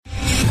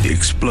the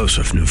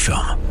explosive new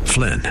film,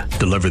 Flynn,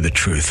 Deliver the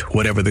Truth,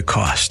 Whatever the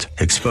Cost,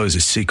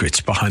 exposes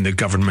secrets behind the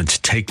government's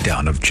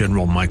takedown of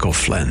General Michael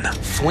Flynn.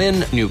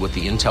 Flynn knew what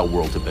the intel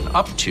world had been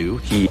up to.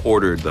 He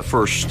ordered the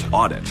first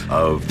audit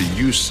of the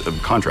use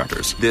of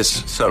contractors.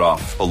 This set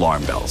off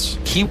alarm bells.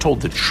 He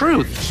told the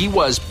truth. He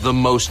was the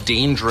most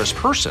dangerous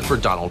person for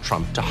Donald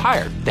Trump to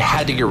hire. They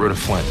had to get rid of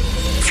Flynn.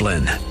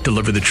 Flynn,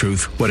 Deliver the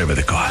Truth, Whatever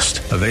the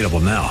Cost. Available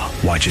now.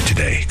 Watch it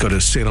today. Go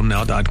to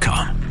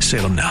salemnow.com.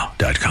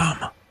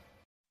 salemnow.com.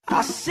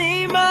 I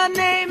see my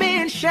name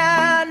in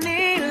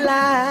shining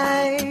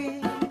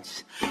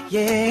lights.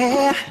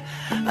 Yeah,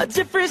 a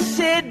different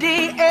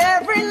city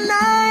every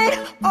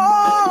night.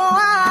 Oh,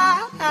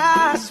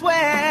 I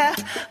swear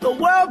the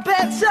world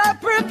better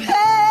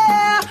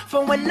prepare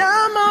for when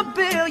I'm a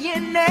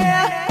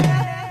billionaire.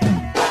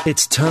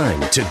 It's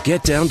time to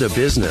get down to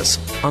business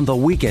on the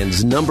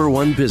weekend's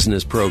 #1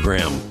 business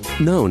program.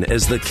 Known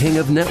as the King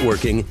of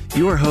Networking,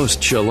 your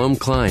host, Shalom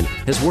Klein,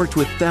 has worked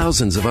with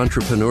thousands of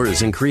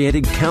entrepreneurs and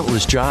created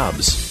countless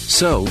jobs.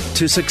 So,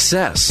 to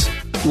success,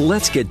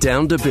 let's get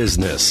down to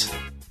business.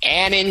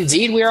 And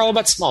indeed, we are all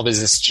about small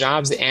business,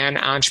 jobs, and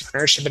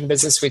entrepreneurship in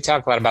business. We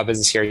talk a lot about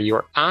business here.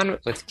 You're on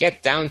with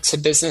Get Down to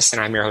Business,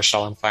 and I'm your host,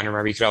 Shalom Klein.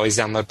 Remember, you can always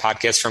download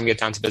podcasts from Get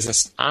Down to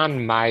Business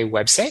on my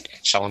website,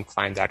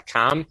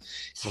 shalomklein.com.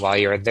 And while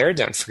you're there,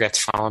 don't forget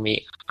to follow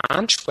me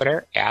on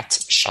Twitter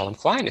at Shalom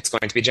Klein. It's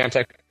going to be a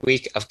jam-packed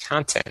week of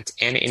content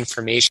and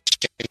information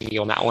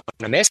you'll not want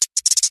to miss.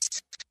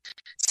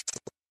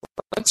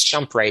 Let's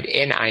jump right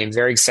in. I am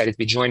very excited to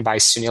be joined by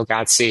Sunil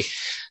Gadse,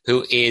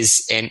 who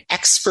is an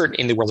expert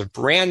in the world of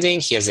branding.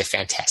 He has a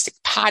fantastic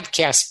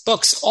podcast,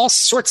 books, all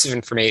sorts of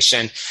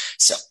information.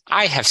 So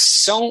I have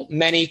so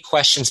many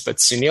questions, but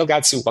Sunil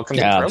Gadse, welcome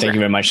to the program. Thank you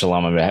very much,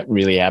 Shalom. I'm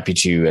really happy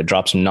to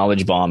drop some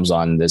knowledge bombs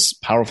on this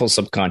powerful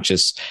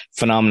subconscious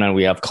phenomenon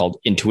we have called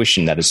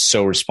intuition that is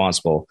so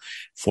responsible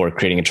for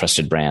creating a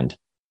trusted brand.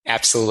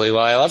 Absolutely.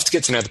 Well, I love to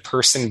get to know the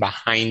person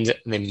behind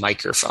the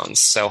microphone.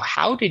 So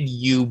how did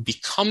you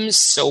become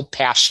so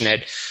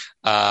passionate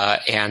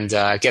and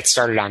get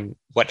started on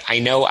what I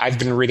know I've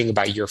been reading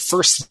about your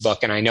first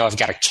book, and I know I've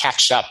got to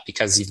catch up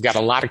because you've got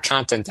a lot of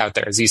content out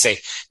there, as you say,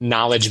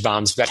 knowledge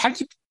bombs. But how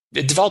did you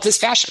develop this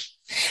passion?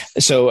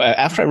 So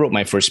after I wrote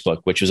my first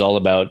book, which was all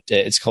about,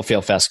 it's called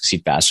Fail Fast,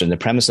 Succeed Faster. And the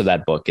premise of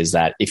that book is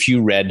that if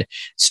you read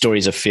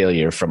stories of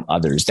failure from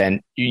others,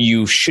 then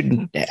you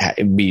shouldn't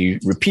be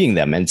repeating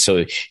them. And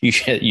so you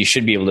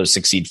should be able to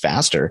succeed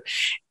faster.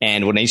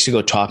 And when I used to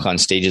go talk on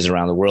stages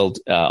around the world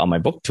on my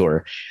book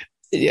tour,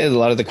 a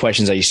lot of the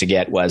questions I used to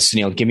get was,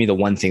 Sunil, give me the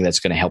one thing that's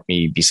going to help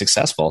me be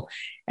successful.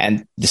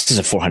 And this is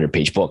a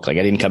 400-page book. Like,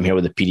 I didn't come here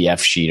with a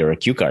PDF sheet or a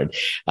cue card.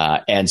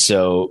 But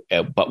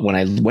when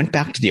I went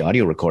back to the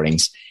audio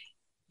recordings,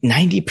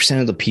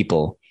 90% of the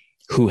people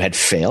who had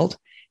failed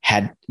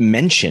had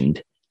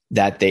mentioned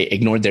that they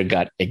ignored their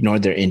gut,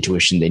 ignored their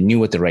intuition. They knew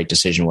what the right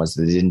decision was.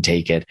 They didn't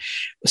take it.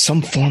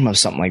 Some form of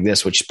something like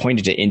this, which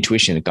pointed to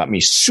intuition. It got me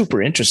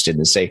super interested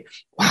and say,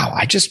 wow,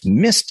 I just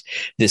missed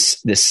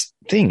this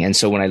thing. And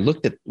so when I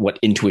looked at what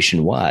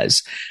intuition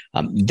was,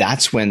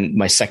 that's when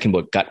my second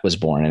book, Gut, was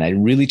born. And I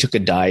really took a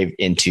dive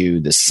into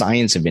the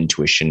science of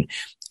intuition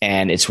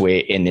and its way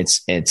in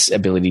its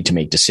ability to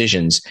make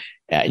decisions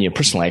in your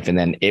personal life. And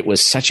then it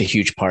was such a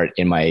huge part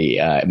in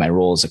my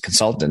role as a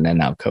consultant and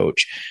now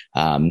coach,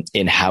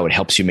 in how it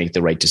helps you make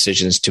the right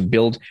decisions to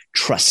build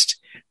trust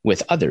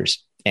with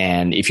others.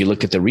 And if you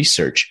look at the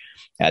research,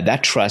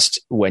 that trust,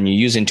 when you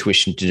use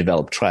intuition to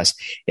develop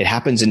trust, it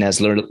happens in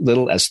as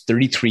little as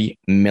 33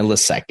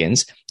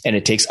 milliseconds. And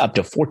it takes up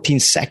to 14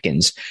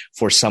 seconds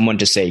for someone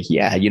to say,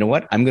 yeah, you know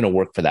what? I'm going to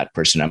work for that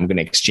person. I'm going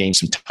to exchange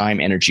some time,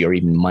 energy, or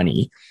even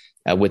money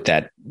with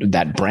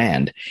that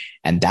brand.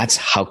 And that's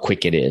how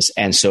quick it is.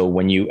 And so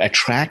when you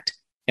attract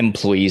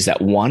employees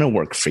that want to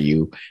work for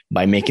you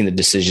by making the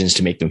decisions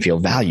to make them feel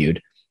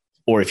valued,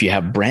 or if you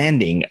have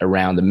branding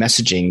around the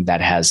messaging that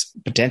has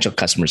potential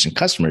customers and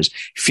customers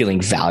feeling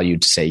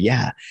valued to say,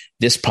 yeah,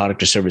 this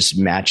product or service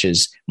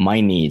matches my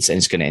needs and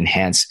it's going to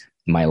enhance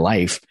my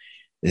life,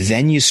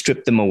 then you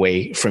strip them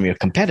away from your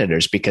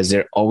competitors because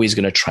they're always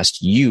going to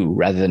trust you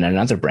rather than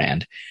another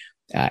brand.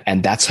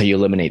 And that's how you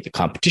eliminate the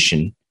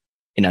competition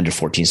in under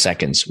 14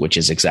 seconds, which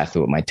is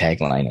exactly what my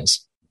tagline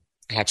is.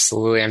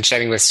 Absolutely. I'm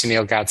chatting with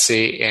Sunil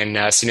Gadse. And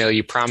Sunil,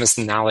 you promised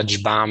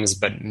knowledge bombs,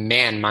 but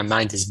man, my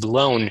mind is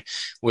blown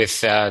with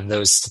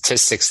those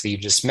statistics that you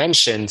just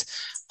mentioned.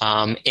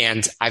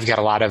 And I've got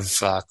a lot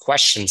of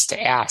questions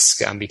to ask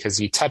because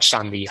you touched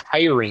on the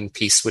hiring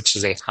piece, which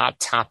is a hot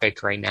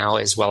topic right now,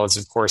 as well as,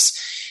 of course,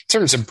 in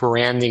terms of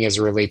branding as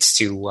it relates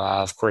to,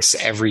 of course,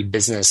 every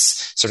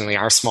business, certainly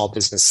our small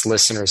business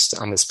listeners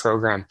on this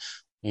program.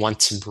 want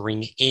to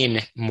bring in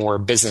more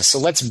business. So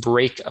let's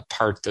break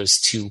apart those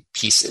two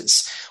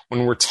pieces.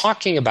 When we're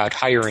talking about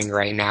hiring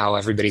right now,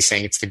 everybody's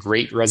saying it's the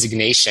Great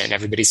Resignation.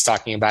 Everybody's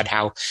talking about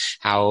how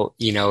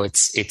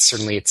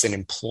it's an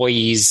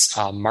employee's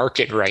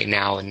market right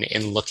now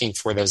and looking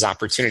for those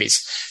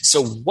opportunities.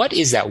 So what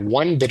is that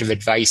one bit of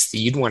advice that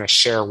you'd want to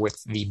share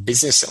with the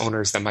business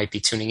owners that might be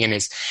tuning in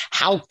is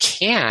how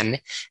can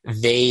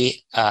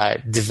they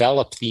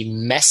develop the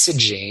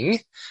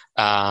messaging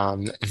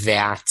that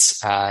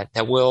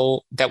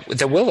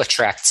will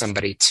attract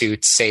somebody to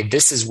say,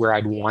 this is where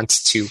I'd want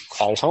to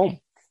call home?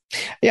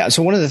 Yeah.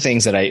 So one of the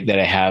things that I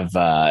have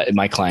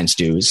my clients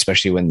do,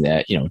 especially when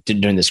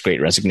during this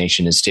Great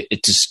Resignation, is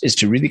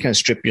to really kind of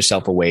strip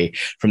yourself away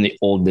from the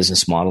old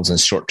business models and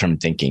short-term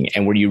thinking.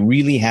 And where you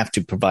really have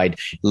to provide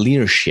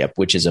leadership,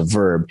 which is a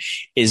verb,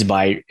 is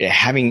by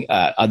having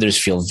others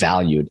feel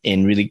valued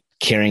and really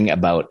caring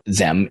about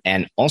them,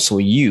 and also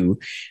you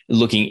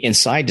looking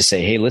inside to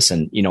say, hey,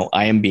 listen,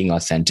 I am being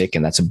authentic,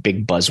 and that's a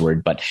big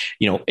buzzword, but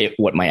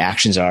what my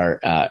actions are,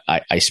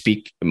 I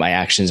speak my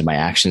actions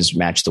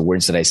match the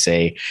words that I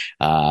say.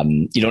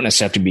 You don't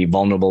necessarily have to be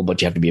vulnerable, but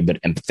you have to be a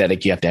bit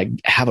empathetic. You have to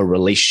have a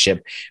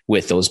relationship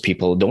with those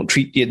people. Don't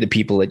treat the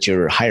people that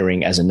you're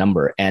hiring as a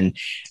number. And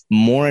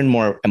more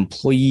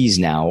employees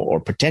now, or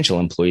potential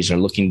employees, are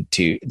looking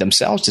to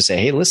themselves to say,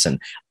 hey, listen,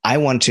 I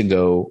want to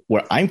go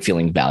where I'm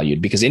feeling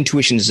valued, because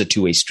intuition is a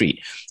two-way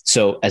street.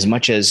 So as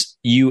much as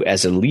you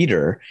as a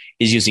leader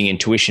is using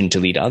intuition to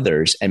lead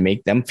others and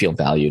make them feel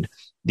valued,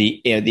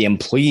 the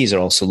employees are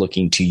also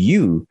looking to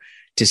you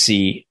to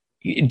see,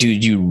 do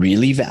you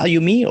really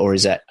value me, or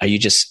are you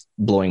just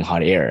blowing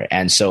hot air?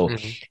 And so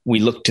we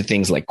look to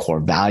things like core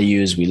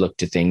values. We look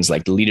to things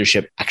like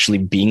leadership, actually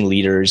being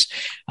leaders.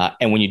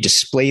 And when you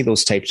display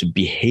those types of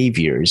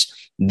behaviors,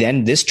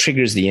 then this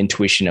triggers the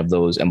intuition of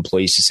those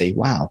employees to say,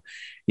 wow,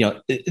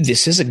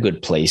 this is a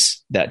good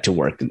place to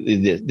work.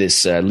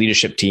 This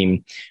leadership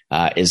team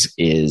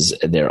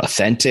they're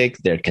authentic,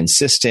 they're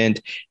consistent,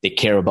 they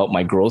care about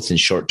my growth in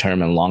short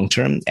term and long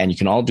term. And you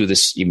can all do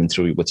this even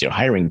with your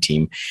hiring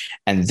team.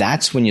 And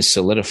that's when you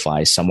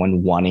solidify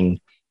someone wanting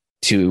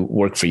to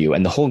work for you.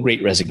 And the whole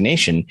Great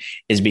Resignation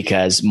is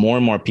because more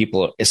and more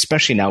people,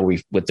 especially now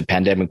with the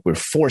pandemic, we're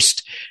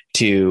forced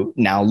to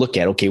now look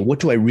at, okay, what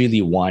do I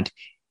really want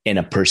in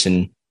a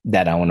person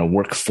that I want to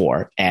work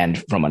for?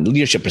 And from a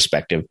leadership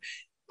perspective,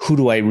 who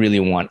do I really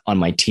want on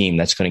my team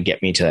that's going to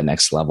get me to the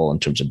next level in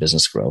terms of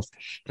business growth?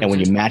 And when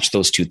you match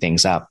those two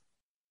things up,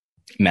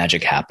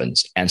 magic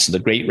happens. And so the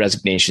Great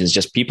Resignation is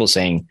just people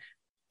saying,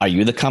 are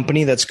you the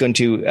company that's going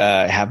to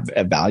have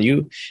a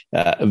value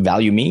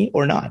me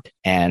or not?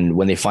 And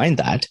when they find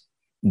that,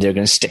 they're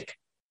going to stick.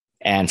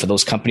 And for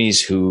those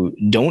companies who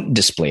don't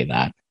display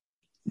that,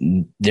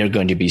 they're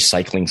going to be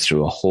cycling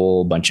through a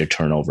whole bunch of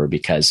turnover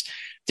because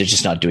they're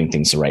just not doing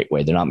things the right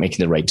way. They're not making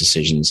the right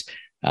decisions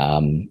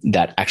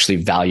that actually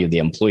value the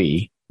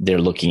employee.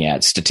 They're looking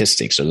at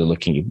statistics, or they're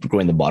looking at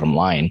growing the bottom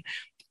line.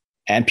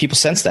 And people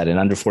sense that in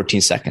under 14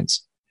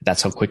 seconds.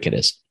 That's how quick it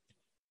is.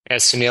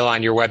 As Sunil,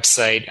 on your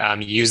website,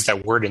 you use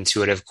that word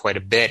intuitive quite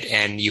a bit.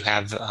 And you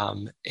have,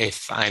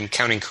 if I'm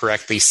counting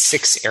correctly,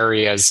 6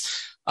 areas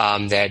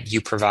that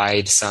you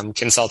provide some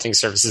consulting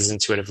services: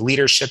 intuitive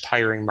leadership,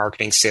 hiring,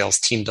 marketing, sales,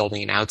 team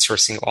building, and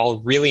outsourcing, all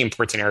really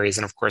important areas.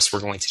 And of course, we're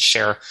going to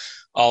share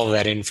all of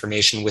that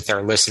information with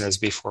our listeners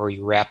before we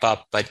wrap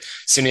up. But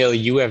Sunil,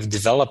 you have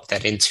developed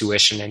that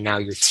intuition, and now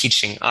you're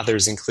teaching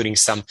others, including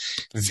some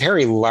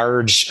very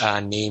large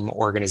name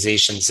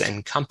organizations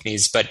and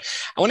companies. But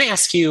I want to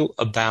ask you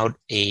about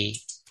a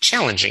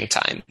challenging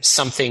time,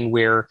 something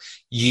where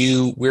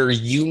you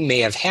may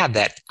have had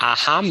that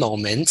aha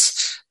moment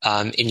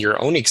in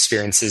your own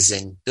experiences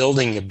in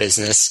building a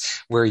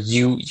business, where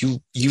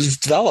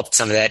you've developed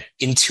some of that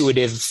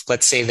intuitive,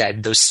 let's say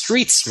that those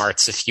street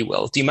smarts, if you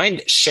will. Do you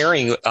mind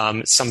sharing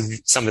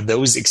some of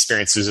those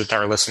experiences with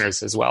our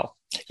listeners as well?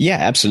 Yeah,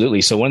 absolutely.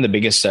 So one of the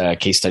biggest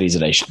case studies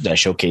that I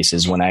showcase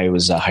is when I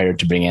was hired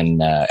to bring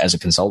in as a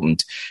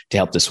consultant to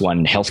help this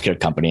one healthcare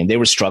company, and they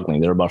were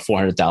struggling. They were about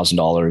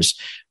 $400,000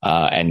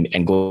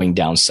 and going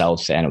down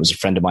south. And it was a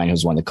friend of mine who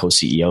was one of the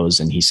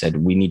co-CEOs, and he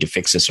said, "We need to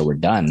fix this or we're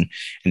done."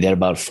 And they had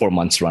about 4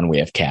 months runway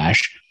of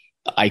cash.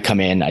 I come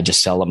in, I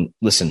just tell them,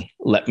 listen,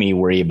 let me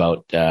worry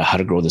about how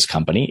to grow this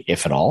company,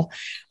 if at all.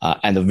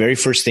 And the very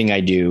first thing I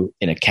do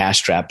in a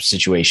cash-strapped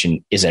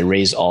situation is I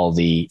raise all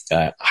the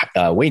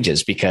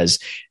wages, because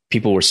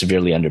people were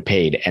severely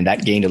underpaid, and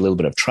that gained a little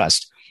bit of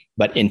trust.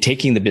 But in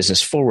taking the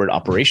business forward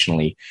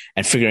operationally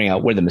and figuring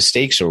out where the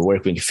mistakes are, where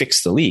we can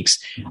fix the leaks,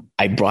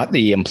 I brought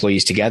the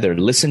employees together,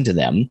 listened to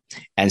them,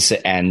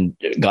 and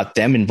got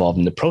them involved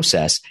in the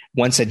process.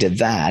 Once I did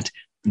that,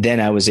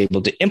 then I was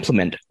able to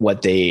implement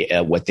what they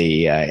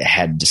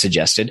had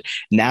suggested.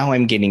 Now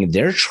I'm getting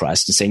their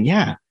trust and saying,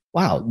 yeah,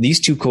 wow, these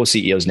two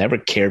co-CEOs never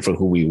cared for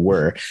who we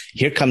were.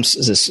 Here comes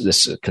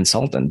this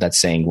consultant that's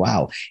saying,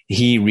 wow,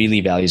 he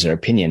really values our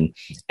opinion.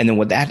 And then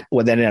what that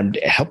ended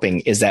up helping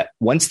is that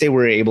once they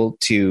were able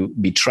to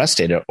be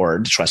trusted or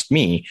trust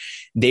me,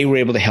 they were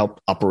able to help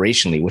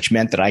operationally, which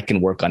meant that I can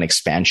work on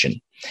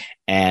expansion.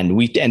 And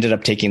we ended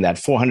up taking that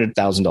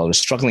 $400,000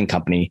 struggling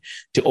company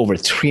to over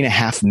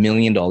 $3.5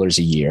 million a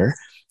year.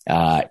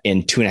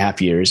 In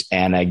 2.5 years,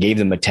 and I gave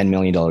them a $10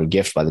 million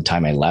gift by the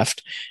time I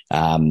left.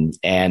 And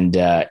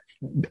to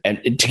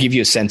give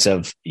you a sense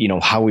of,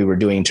 how we were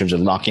doing in terms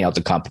of knocking out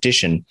the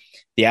competition,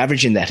 the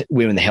average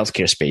we were in the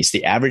healthcare space.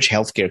 The average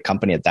healthcare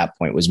company at that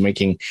point was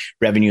making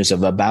revenues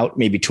of about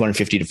maybe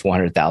 $250,000 to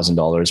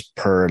 $400,000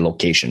 per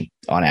location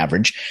on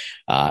average.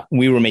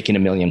 We were making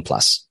 $1 million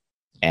plus.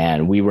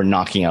 And we were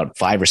knocking out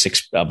 5 or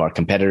 6 of our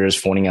competitors,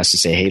 phoning us to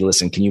say, hey,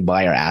 listen, can you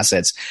buy our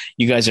assets?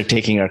 You guys are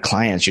taking our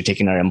clients. You're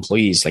taking our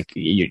employees. Like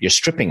you're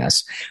stripping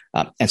us.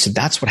 And so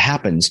that's what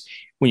happens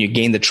when you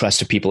gain the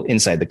trust of people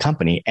inside the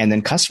company. And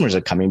then customers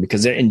are coming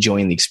because they're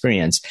enjoying the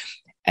experience.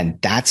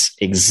 And that's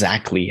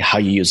exactly how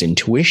you use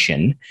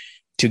intuition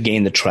to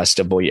gain the trust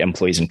of both your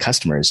employees and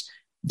customers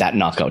that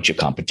knock out your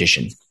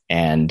competition.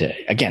 And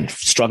again,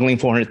 struggling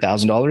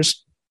 $400,000,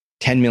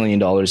 $10 million in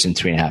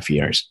 3.5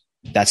 years.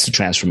 That's the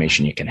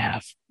transformation you can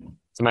have.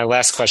 So my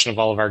last question of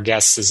all of our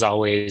guests is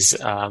always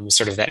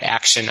sort of that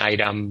action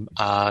item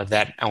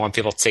that I want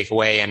people to take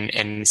away.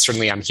 And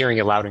certainly I'm hearing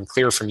it loud and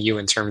clear from you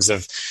in terms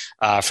of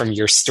from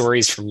your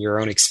stories, from your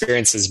own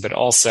experiences, but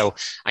also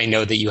I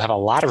know that you have a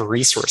lot of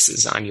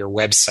resources on your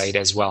website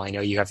as well. I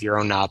know you have your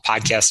own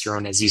podcast, your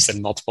own, as you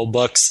said, multiple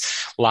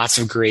books, lots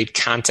of great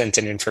content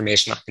and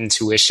information on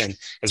intuition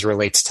as it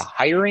relates to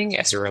hiring,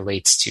 as it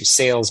relates to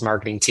sales,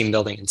 marketing, team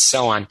building, and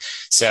so on.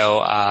 So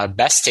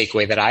best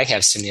takeaway that I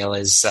have, Sunil,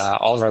 is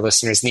all of our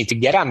listeners need to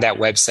get on that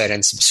website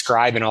and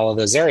subscribe in all of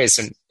those areas.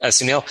 And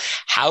Sunil,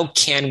 how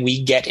can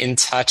we get in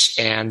touch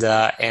and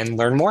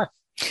learn more?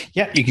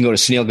 Yeah, you can go to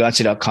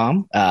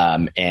sunilghatsi.com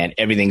and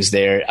everything's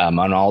there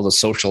on all the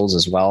socials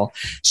as well.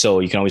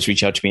 So you can always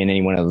reach out to me in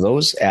any one of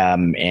those.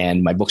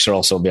 And my books are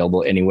also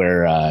available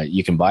anywhere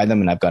you can buy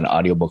them. And I've got an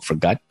audiobook for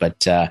Gut.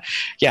 But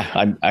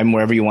I'm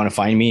wherever you want to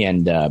find me,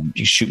 and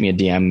you shoot me a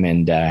DM,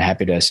 and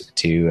happy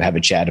to have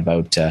a chat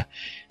about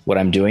what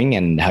I'm doing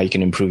and how you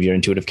can improve your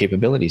intuitive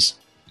capabilities.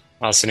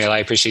 Well, Sunil, I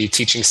appreciate you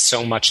teaching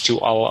so much to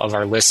all of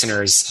our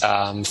listeners.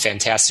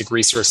 Fantastic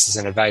resources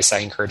and advice. I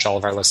encourage all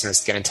of our listeners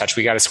to get in touch.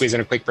 We got to squeeze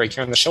in a quick break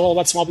here on the show all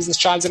about small business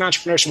jobs and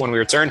entrepreneurship. When we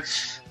return,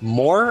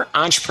 more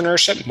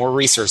entrepreneurship, more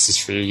resources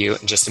for you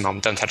in just a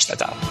moment. Don't touch that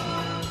dial.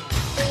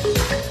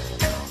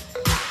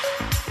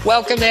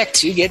 Welcome back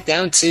to Get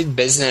Down to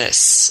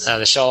Business,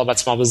 the show all about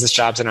small business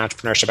jobs and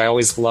entrepreneurship. I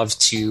always love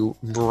to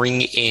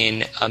bring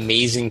in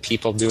amazing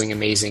people doing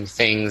amazing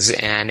things.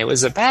 And it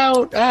was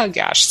about,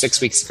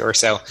 6 weeks ago or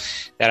so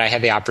that I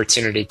had the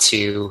opportunity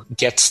to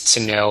get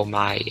to know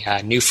my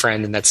new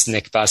friend, and that's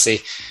Nick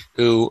Busse,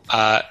 who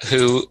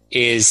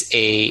is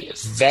a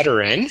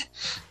veteran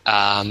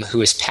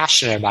who is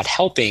passionate about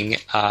helping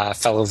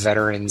fellow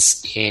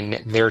veterans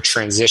in their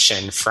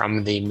transition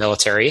from the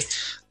military.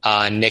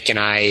 Nick and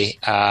I,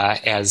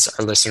 as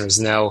our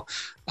listeners know,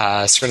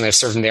 certainly have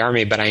served in the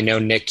Army, but I know,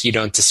 Nick, you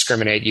don't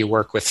discriminate. You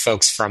work with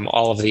folks from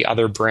all of the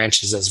other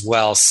branches as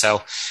well.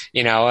 So,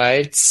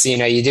 it's,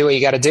 you do what you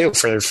got to do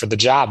for the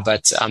job,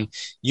 but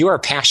you are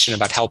passionate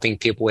about helping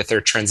people with their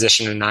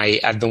transition. And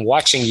I've been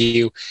watching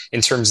you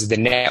in terms of the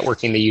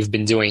networking that you've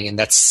been doing. And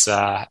that's,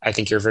 I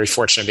think you're very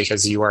fortunate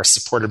because you are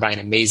supported by an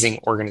amazing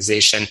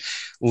organization,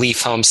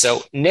 Leaf Home.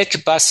 So Nick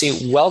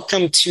Busse,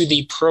 welcome to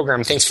the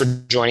program. Thanks for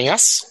joining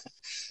us.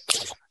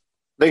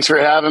 Thanks for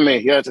having me.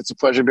 Yeah, it's a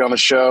pleasure to be on the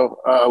show.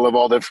 I love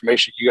all the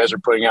information you guys are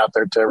putting out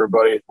there to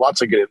everybody.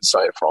 Lots of good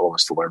insight for all of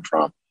us to learn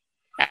from.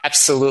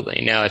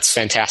 Absolutely. No, it's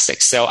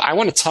fantastic. So I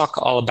want to talk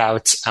all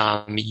about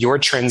your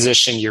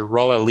transition, your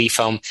role at Leaf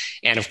Home,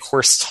 and of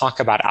course, talk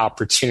about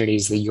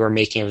opportunities that you're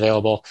making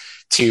available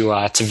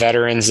to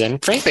veterans.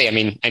 And frankly,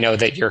 I know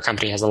that your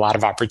company has a lot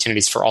of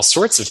opportunities for all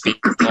sorts of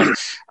people.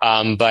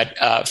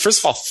 But first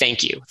of all,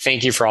 thank you.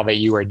 Thank you for all that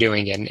you are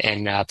doing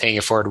and paying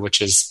it forward,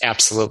 which is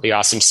absolutely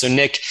awesome. So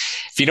Nick,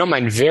 if you don't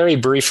mind, very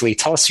briefly,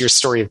 tell us your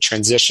story of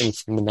transition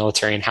from the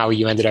military and how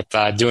you ended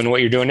up doing what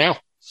you're doing now.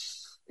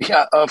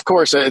 Yeah, of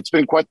course. It's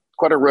been quite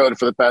a road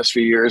for the past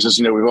few years. As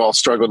you know, we've all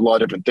struggled with a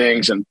lot of different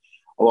things, and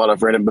a lot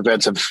of random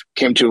events have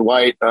came to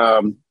light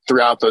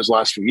throughout those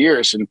last few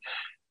years. And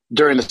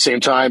during the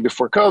same time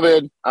before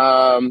COVID,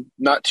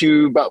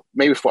 about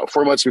maybe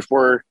 4 months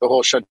before the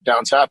whole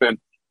shutdowns happened,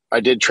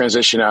 I did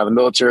transition out of the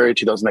military,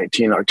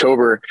 2019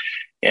 October.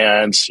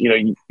 And,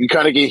 you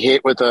kind of get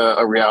hit with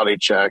a reality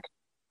check.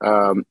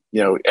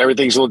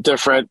 Everything's a little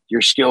different.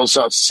 Your skill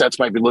sets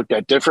might be looked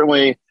at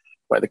differently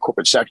by the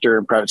corporate sector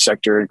and private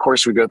sector. And of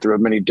course, we go through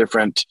many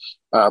different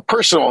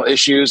personal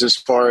issues as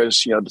far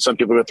as, some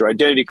people go through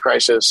identity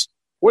crisis.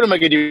 What am I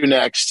going to do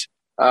next?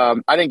 I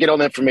didn't get all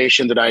the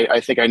information that I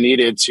think I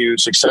needed to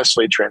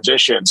successfully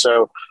transition.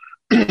 So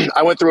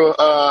I went through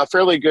a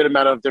fairly good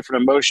amount of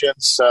different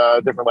emotions,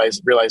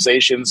 different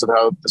realizations of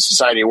how the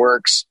society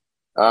works.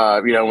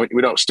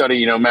 We don't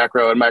study,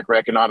 macro and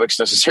microeconomics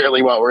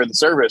necessarily while we're in the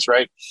service,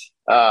 right?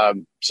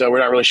 So we're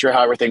not really sure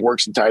how everything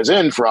works and ties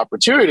in for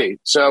opportunity.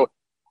 So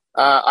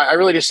I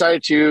really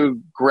decided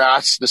to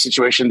grasp the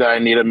situation that I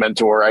need a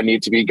mentor. I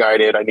need to be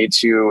guided. I need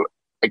to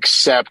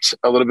accept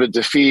a little bit of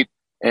defeat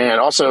and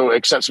also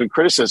accept some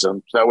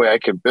criticism. So that way I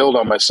can build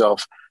on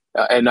myself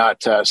and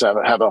not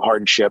have a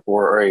hardship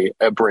or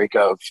a break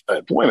of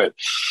employment.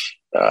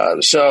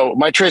 So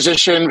my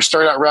transition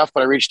started out rough,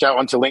 but I reached out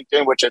onto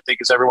LinkedIn, which I think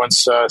is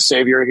everyone's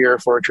savior here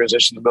for a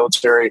transition to the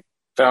military.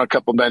 Found a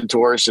couple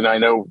mentors, and I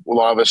know a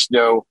lot of us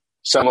know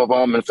some of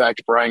them. In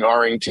fact, Brian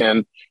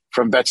Arrington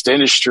from Vets to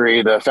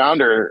Industry, the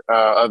founder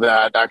of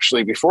that,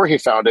 actually, before he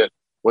found it,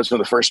 was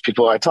one of the first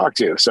people I talked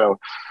to. So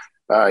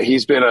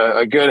he's been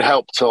a good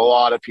help to a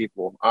lot of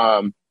people.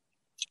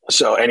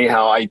 So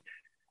anyhow,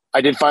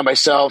 I did find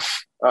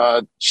myself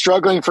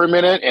struggling for a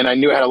minute, and I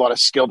knew I had a lot of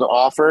skill to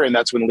offer, and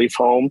that's when Leaf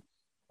Home.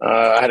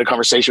 I had a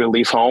conversation with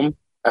Leaf Home.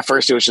 At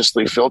first, it was just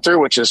Leaf Filter,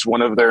 which is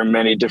one of their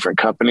many different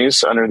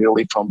companies under the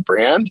Leaf Home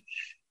brand,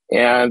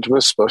 and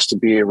was supposed to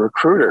be a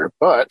recruiter.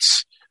 But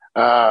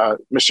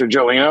Mr.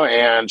 Jolino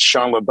and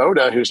Sean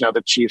Laboda, who's now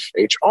the chief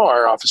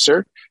HR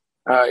officer,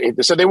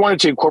 they said they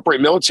wanted to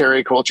incorporate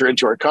military culture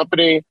into our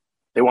company.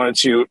 They wanted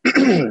to,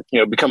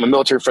 become a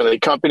military-friendly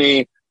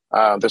company.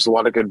 There's a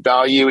lot of good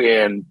value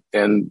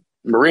in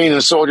Marines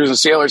and soldiers and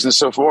sailors and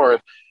so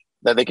forth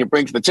that they can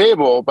bring to the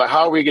table. But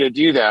how are we going to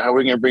do that? How are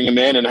we going to bring them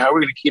in, and how are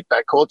we going to keep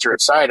that culture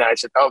inside? And I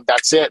said, oh,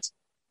 that's it.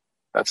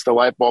 That's the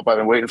light bulb I've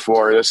been waiting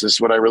for. This is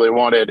what I really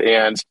wanted.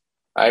 And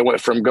I went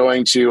from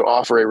going to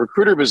offer a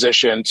recruiter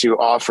position to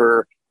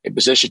offer a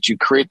position to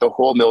create the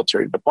whole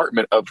military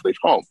department of Leaf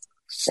Home.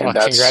 Well,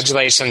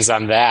 congratulations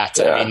on that.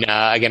 Yeah. I mean,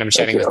 again, I'm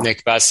chatting with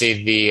Nick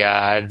Bussey,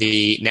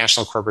 the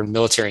National Corporate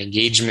Military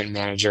Engagement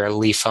Manager at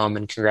Leaf Home,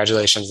 and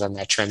congratulations on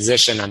that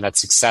transition, on that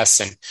success.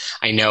 And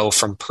I know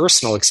from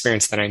personal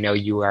experience that I know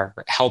you are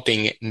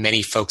helping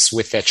many folks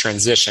with that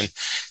transition.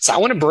 So I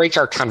want to break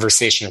our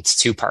conversation into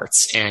two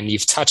parts, and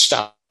you've touched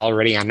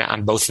already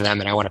on both of them,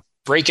 and I want to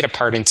break it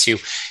apart into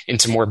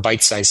more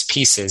bite-sized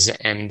pieces.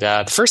 And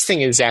the first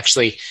thing is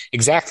actually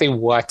exactly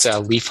what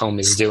Leaf Home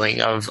is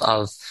doing of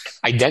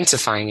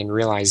identifying and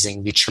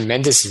realizing the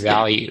tremendous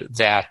value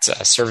that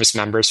service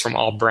members from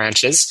all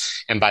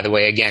branches, and by the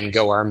way, again,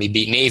 go Army,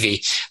 beat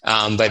Navy,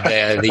 but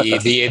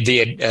the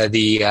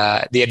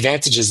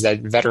advantages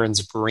that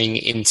veterans bring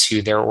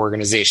into their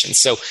organization.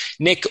 So,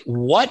 Nick,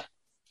 what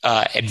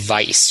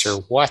advice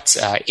or what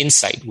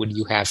insight would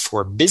you have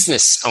for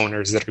business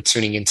owners that are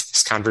tuning into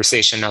this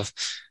conversation of,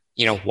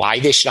 why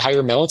they should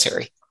hire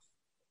military?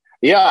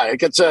 Yeah,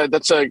 that's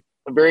a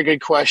very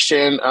good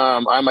question.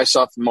 I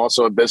myself am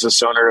also a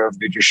business owner of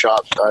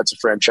NutriShop. It's a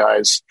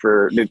franchise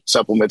for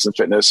supplements and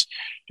fitness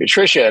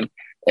nutrition.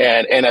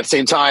 And at the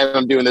same time,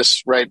 I'm doing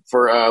this right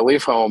for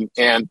Leaf Home.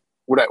 And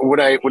what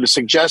I would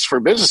suggest for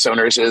business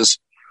owners is,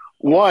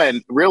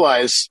 one,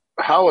 realize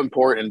how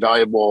important and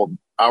valuable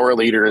our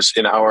leaders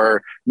in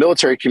our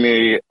military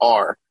community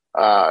are.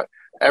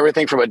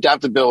 Everything from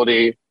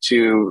adaptability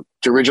to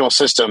original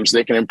systems,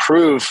 they can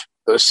improve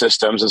those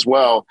systems as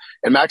well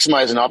and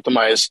maximize and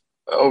optimize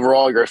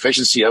overall your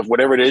efficiency of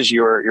whatever it is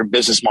your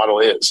business model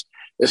is.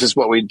 This is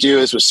what we do.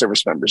 This is what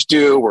service members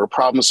do. We're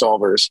problem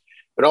solvers.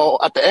 But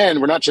at the end,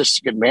 we're not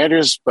just good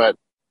managers, but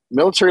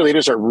military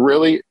leaders are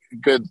really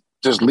good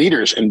just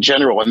leaders in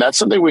general. And that's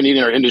something we need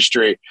in our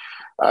industry.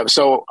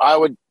 So I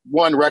would,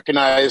 one,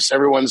 recognize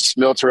everyone's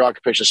military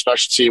occupation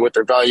specialty, what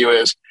their value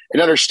is,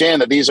 and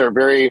understand that these are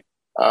very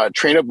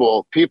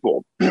trainable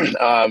people.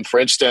 For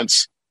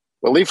instance,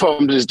 what Leaf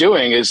Home is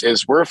doing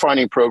is we're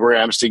finding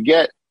programs to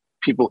get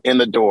people in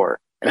the door.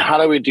 And how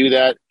do we do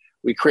that?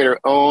 We create our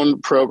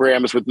own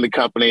programs within the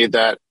company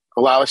that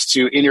allow us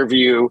to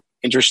interview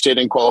interested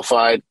and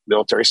qualified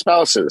military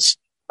spouses,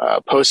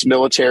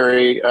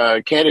 post-military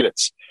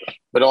candidates.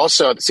 But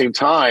also at the same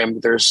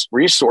time, there's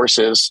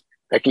resources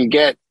that can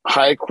get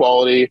high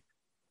quality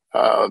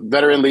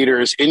veteran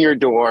leaders in your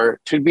door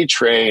to be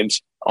trained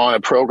on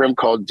a program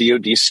called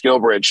DoD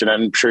SkillBridge. And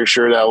I'm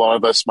sure that a lot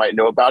of us might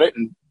know about it.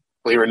 And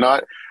believe it or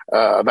not,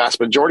 a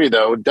vast majority,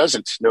 though,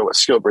 doesn't know what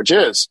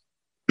SkillBridge is.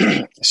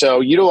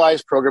 So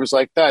utilize programs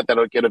like that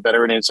that'll get a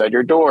veteran inside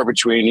your door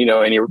between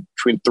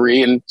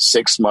 3 and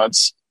 6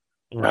 months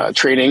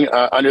training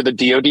under the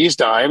DoD's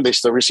dime. They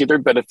still receive their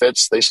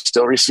benefits. They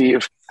still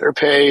receive their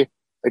pay.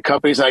 The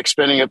company's not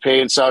expending a pay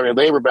in salary and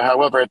labor, but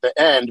however, at the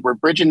end, we're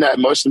bridging that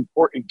most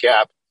important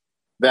gap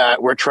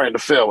that we're trying to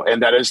fill,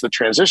 and that is the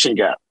transition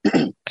gap.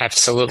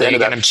 Absolutely.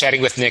 Again, I'm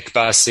chatting with Nick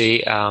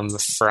Bussey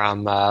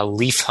from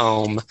Leaf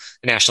Home,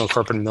 the National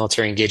Corporate and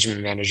Military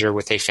Engagement Manager,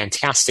 with a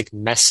fantastic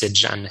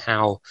message on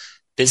how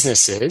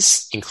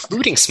businesses,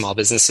 including small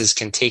businesses,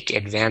 can take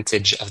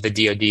advantage of the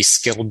DoD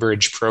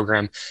SkillBridge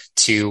program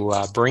to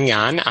bring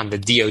on the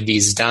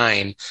DoD's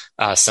dime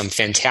some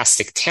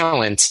fantastic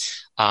talent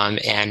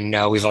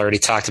And we've already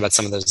talked about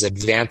some of those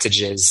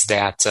advantages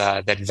that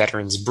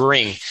veterans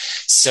bring.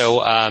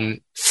 So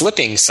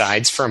flipping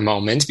sides for a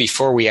moment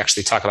before we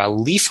actually talk about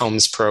Leaf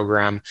Home's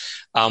program,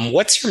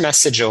 what's your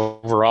message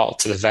overall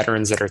to the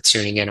veterans that are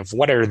tuning in of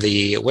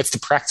what's the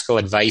practical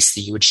advice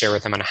that you would share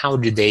with them on how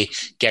do they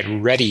get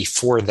ready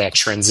for that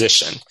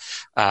transition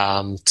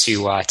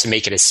to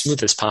make it as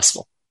smooth as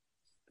possible?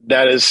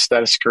 That is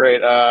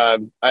great.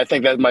 I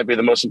think that might be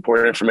the most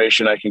important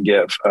information I can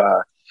give.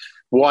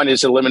 One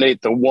is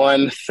eliminate the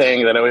one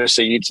thing that I always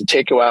say you need to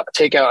take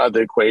out of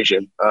the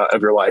equation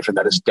of your life, and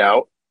that is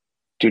doubt.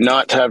 Do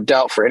not have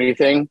doubt for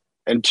anything.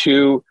 And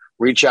two,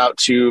 reach out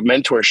to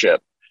mentorship.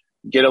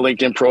 Get a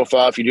LinkedIn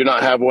profile. If you do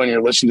not have one,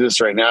 you're listening to this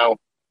right now,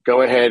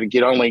 go ahead and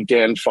get on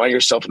LinkedIn. Find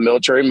yourself a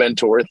military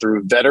mentor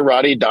through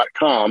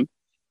veterati.com.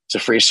 It's a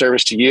free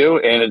service to you,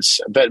 and it's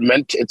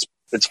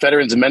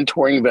veterans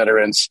mentoring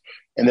veterans,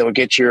 and they will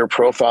get your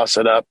profile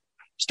set up.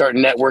 Start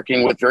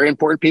networking with very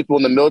important people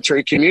in the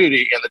military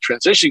community and the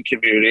transition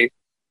community.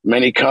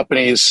 Many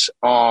companies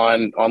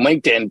on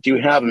LinkedIn do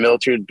have a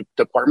military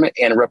department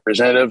and a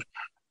representative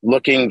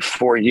looking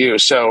for you.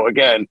 So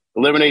again,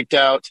 eliminate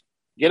doubt,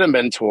 get a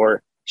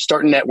mentor,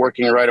 start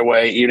networking right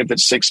away. Even if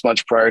it's 6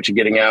 months prior to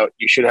getting out,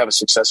 you should have a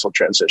successful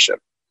transition.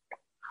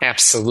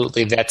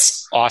 Absolutely.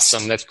 That's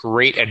awesome. That's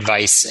great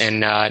advice. And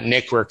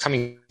Nick, we're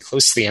coming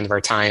close to the end of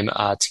our time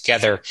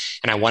together,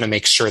 and I want to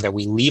make sure that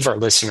we leave our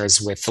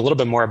listeners with a little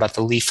bit more about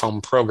the Leaf Home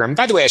program.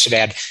 By the way, I should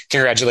add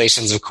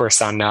congratulations, of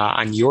course, on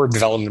your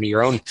development of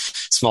your own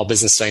small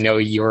business. I know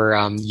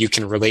you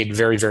can relate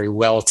very, very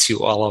well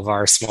to all of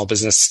our small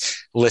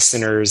business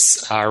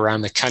listeners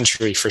around the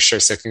country for sure.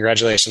 So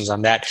congratulations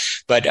on that.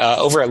 But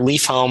over at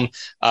Leaf Home,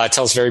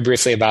 tell us very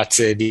briefly about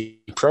the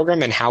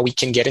program and how we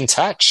can get in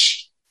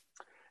touch.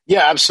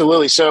 Yeah,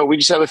 absolutely. So we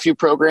just have a few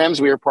programs.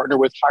 We are partnered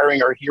with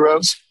Hiring Our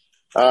Heroes.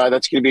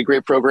 That's going to be a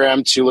great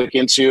program to look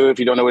into. If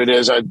you don't know what it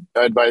is, I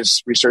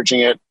advise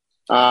researching it.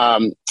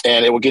 And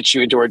it will get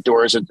you into our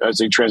doors as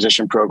a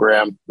transition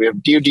program. We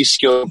have DoD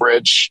Skill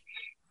Bridge.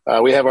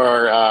 We have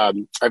our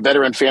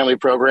Veteran Family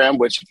Program,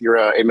 which if you're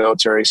a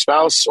military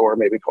spouse or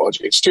maybe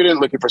college-age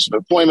student looking for some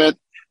employment,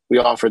 we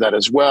offer that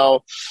as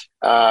well.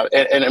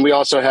 And we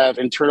also have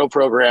internal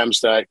programs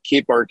that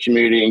keep our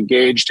community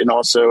engaged and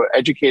also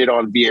educated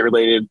on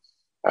VA-related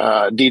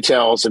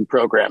details and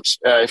programs.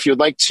 If you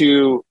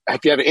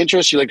have an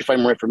interest, you'd like to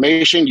find more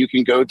information, you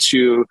can go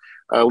to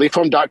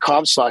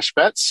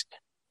leafhome.com/vets.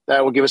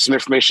 That will give us some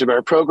information about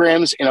our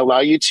programs and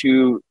allow you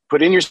to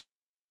put in your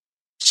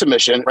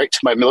submission right to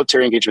my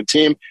military engagement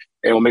team,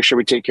 and we'll make sure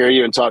we take care of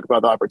you and talk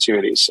about the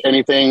opportunities.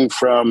 Anything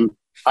from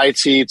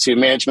IT to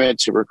management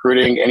to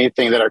recruiting,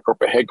 anything that our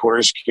corporate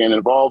headquarters can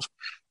involve,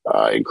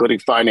 including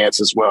finance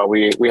as well.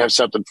 We have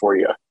something for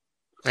you.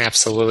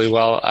 Absolutely.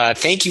 Well,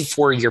 thank you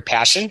for your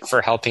passion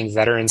for helping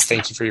veterans.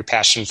 Thank you for your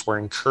passion for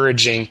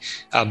encouraging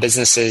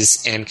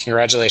businesses, and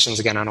congratulations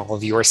again on all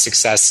of your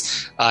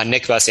success.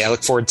 Nick Busse, I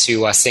look forward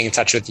to staying in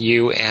touch with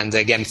you. And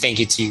again, thank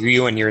you to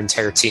you and your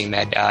entire team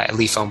at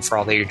Leaf Home for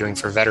all that you're doing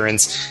for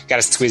veterans. Got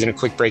to squeeze in a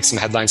quick break, some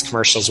headlines,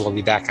 commercials. We'll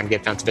be back on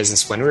Get Down to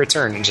Business when we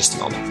return in just a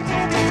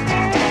moment.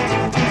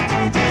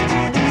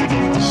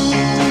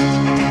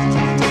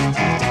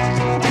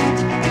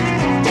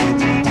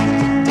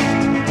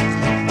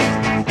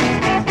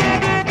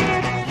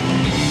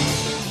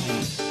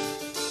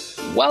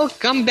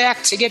 Welcome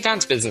back to Get Down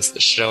to Business, the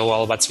show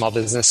all about small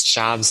business,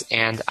 jobs,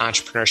 and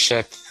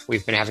entrepreneurship.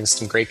 We've been having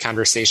some great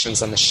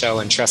conversations on the show,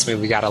 and trust me,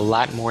 we got a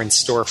lot more in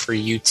store for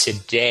you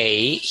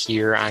today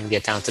here on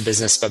Get Down to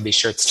Business, but be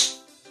sure to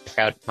check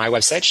out my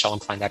website,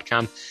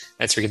 ShellumKlein.com.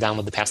 That's where you can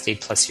download the past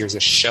 8+ years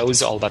of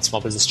shows all about small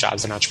business,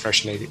 jobs, and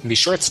entrepreneurship. And be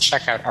sure to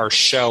check out our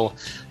show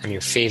on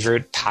your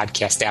favorite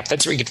podcast app.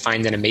 That's where you can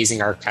find an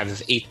amazing archive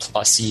of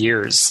 8+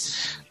 years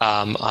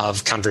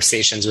of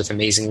conversations with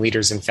amazing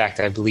leaders. In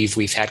fact, I believe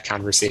we've had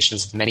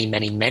conversations with many,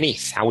 many, many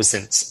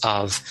thousands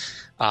of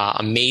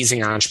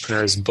amazing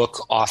entrepreneurs,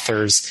 book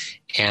authors,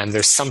 and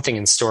there's something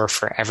in store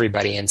for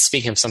everybody. And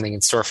speaking of something in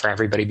store for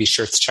everybody, be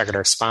sure to check out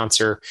our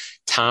sponsor,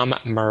 Tom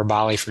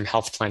Mirabali from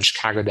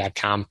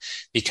healthplanchicago.com,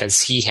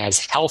 because he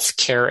has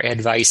healthcare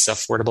advice,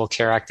 Affordable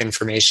Care Act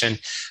information.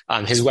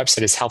 His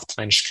website is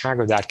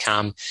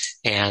healthplanchicago.com,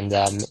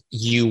 and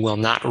you will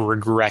not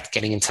regret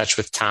getting in touch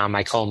with Tom.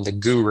 I call him the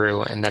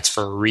guru, and that's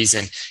for a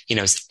reason. He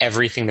knows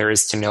everything there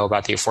is to know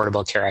about the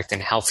Affordable Care Act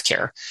and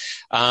healthcare.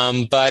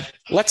 But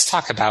let's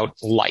talk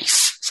about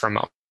life for a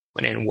moment.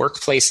 When in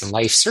workplace and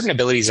life, certain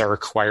abilities are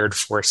required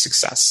for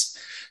success.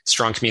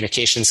 Strong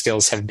communication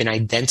skills have been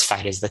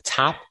identified as the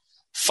top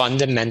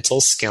fundamental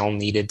skill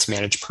needed to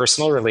manage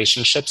personal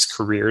relationships,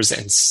 careers,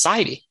 and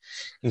society.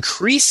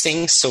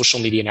 Increasing social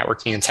media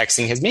networking and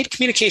texting has made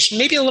communication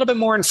maybe a little bit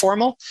more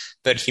informal,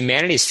 but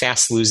humanity is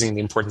fast losing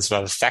the importance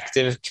of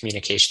effective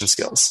communication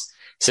skills.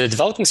 So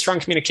developing strong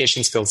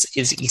communication skills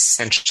is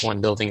essential in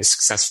building a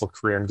successful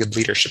career and good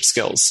leadership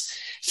skills.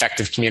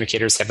 Effective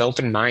communicators have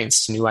open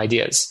minds to new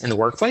ideas. In the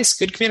workplace,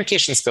 good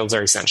communication skills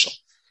are essential.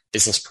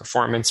 business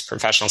performance,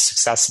 professional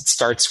success, it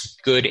starts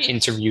with good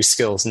interview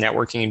skills,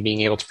 networking, and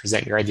being able to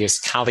present your ideas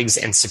to colleagues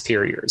and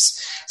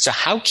superiors. So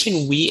how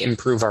can we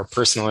improve our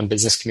personal and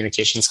business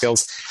communication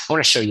skills? I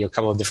want to show you a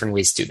couple of different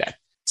ways to do that.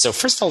 So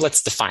first of all,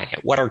 let's define it.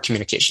 What are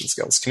communication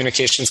skills?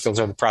 Communication skills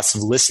are the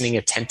process of listening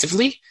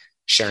attentively,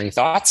 sharing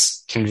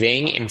thoughts,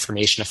 conveying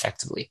information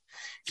effectively.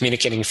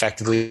 Communicating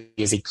effectively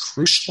is a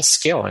crucial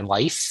skill in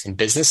life, in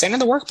business, and in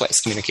the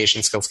workplace.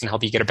 Communication skills can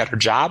help you get a better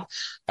job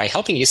by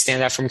helping you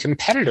stand out from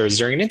competitors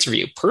during an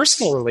interview.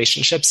 Personal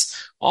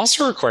relationships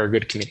also require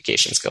good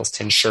communication skills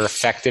to ensure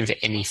effective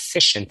and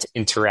efficient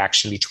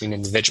interaction between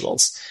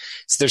individuals.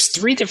 So there's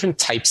 3 different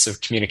types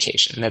of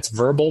communication. That's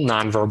verbal,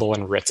 nonverbal,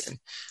 and written.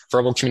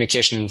 Verbal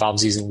communication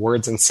involves using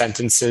words and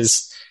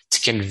sentences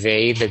to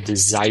convey the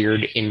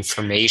desired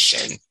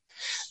information.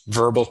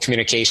 Verbal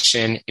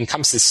communication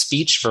encompasses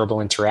speech,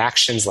 verbal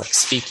interactions like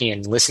speaking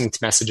and listening to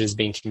messages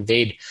being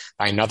conveyed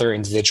by another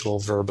individual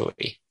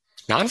verbally.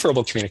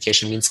 Nonverbal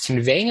communication means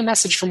conveying a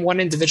message from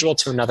one individual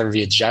to another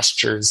via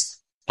gestures,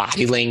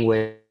 body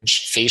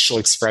language, facial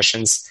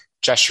expressions.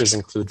 Gestures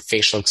include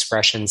facial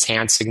expressions,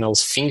 hand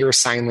signals, finger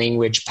sign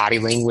language. Body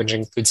language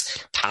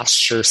includes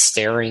posture,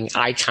 staring,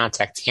 eye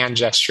contact, hand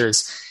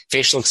gestures.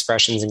 Facial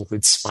expressions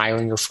include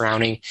smiling or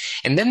frowning.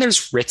 And then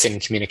there's written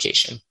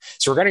communication.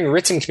 So regarding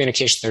written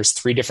communication, there's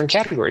 3 different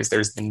categories.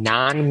 There's the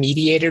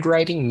non-mediated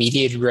writing,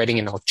 mediated writing,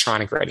 and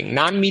electronic writing.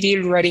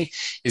 Non-mediated writing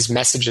is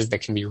messages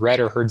that can be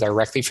read or heard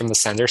directly from the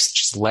sender,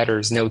 such as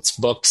letters, notes,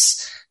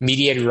 books.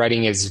 Mediated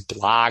writing is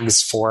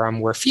blogs, forum,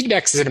 where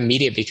feedback is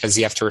immediate because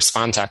you have to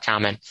respond to a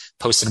comment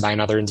posted by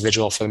another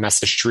individual for the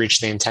message to reach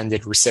the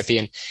intended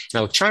recipient. In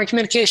electronic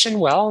communication,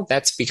 well,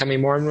 that's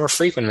becoming more and more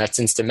frequent. That's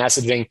instant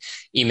messaging,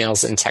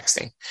 emails, and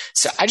texting.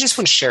 So I just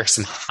want to share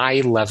some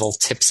high-level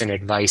tips and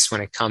advice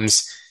when it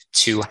comes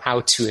to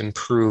how to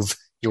improve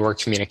your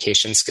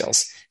communication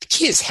skills. The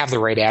key is have the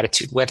right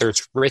attitude, whether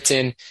it's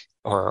written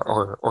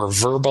or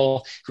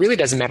verbal. It really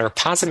doesn't matter. A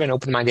positive and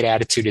open-minded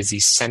attitude is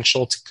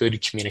essential to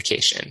good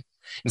communication.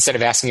 Instead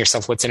of asking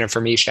yourself what's in it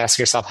for me, you should ask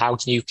yourself how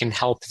you can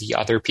help the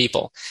other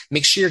people.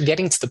 Make sure you're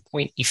getting to the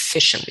point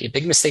efficiently. A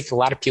big mistake a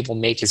lot of people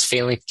make is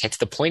failing to get to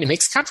the point. It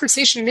makes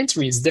conversation and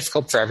interviews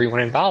difficult for everyone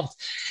involved.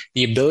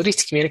 The ability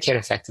to communicate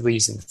effectively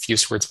using the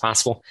fewest words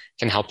possible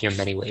can help you in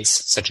many ways,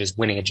 such as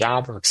winning a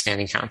job or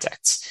expanding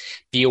contacts.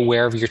 Be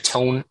aware of your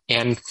tone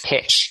and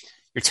pitch.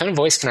 Your tone of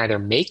voice can either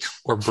make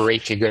or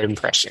break a good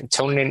impression.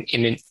 Tone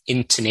and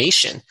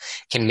intonation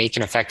can make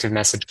an effective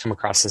message come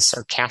across as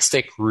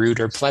sarcastic, rude,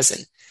 or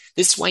pleasant.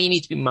 This is why you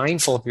need to be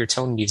mindful of your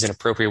tone and use an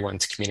appropriate one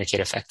to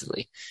communicate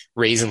effectively.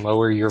 Raise and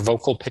lower your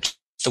vocal pitch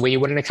the way you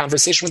would in a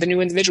conversation with a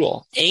new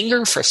individual.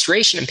 Anger,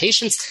 frustration, and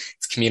patience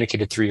is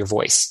communicated through your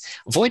voice.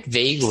 Avoid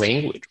vague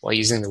language while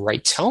using the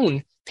right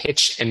tone.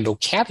 Pitch and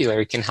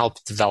vocabulary can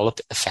help develop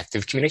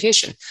effective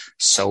communication.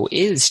 So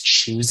is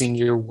choosing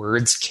your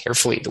words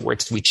carefully. The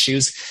words we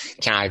choose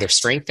can either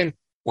strengthen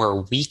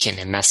or weaken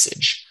a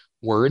message.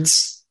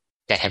 Words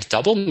that have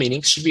double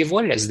meanings should be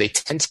avoided as they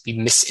tend to be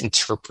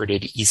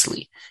misinterpreted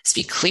easily.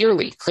 Speak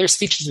clearly. Clear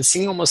speech is the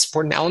single most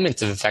important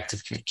element of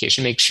effective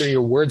communication. Make sure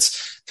your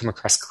words come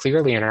across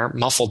clearly and aren't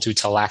muffled due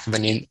to a lack of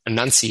an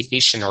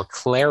enunciation or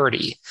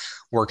clarity.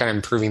 Work on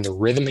improving the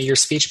rhythm of your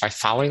speech by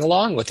following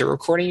along with the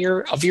recording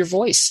of your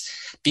voice.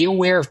 Be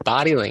aware of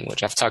body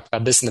language. I've talked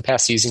about this in the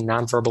past. Using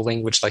nonverbal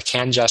language like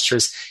hand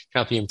gestures can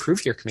help you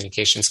improve your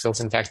communication skills.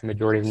 In fact, the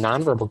majority of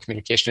nonverbal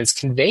communication is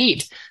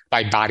conveyed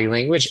by body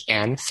language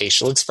and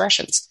facial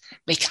expressions.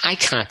 Make eye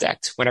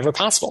contact whenever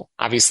possible.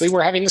 Obviously,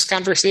 we're having this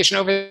conversation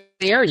over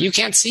the air. You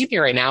can't see me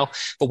right now,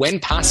 but when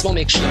possible,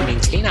 make sure you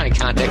maintain eye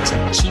contact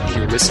and keep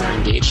your listener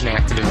engaged and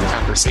active in the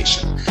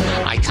conversation.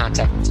 Eye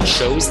contact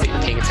shows that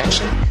you're paying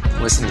attention,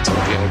 listening to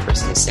what the other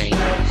person is saying,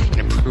 and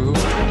improve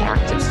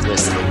active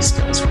listening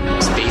skills. One of the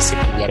most basic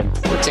and yet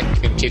important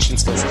communication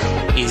skills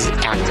is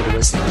active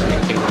listening.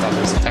 Communicating with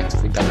others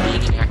effectively by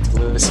being an active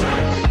listener.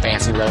 By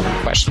asking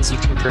relevant questions, you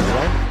can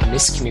prevent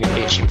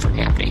miscommunication from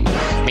happening.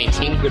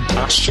 Maintain good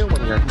posture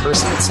when you're in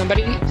person with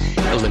somebody.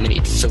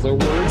 Eliminate filler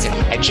words and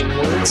hedging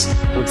words.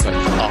 Words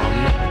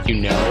like you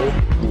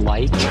know,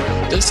 like.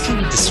 Those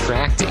can be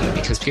distracting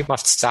because people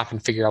have to stop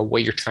and figure out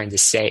what you're trying to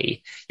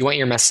say. You want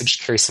your message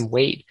to carry some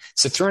weight.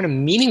 So throw in a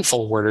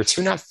meaningful word or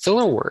two, not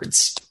filler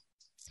words.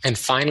 And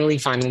finally,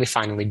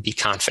 be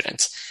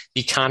confident.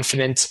 Be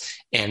confident,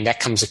 and that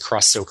comes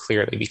across so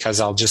clearly because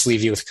I'll just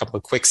leave you with a couple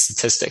of quick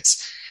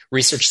statistics.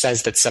 Research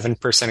says that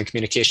 7% of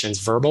communication is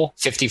verbal,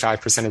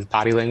 55% is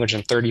body language,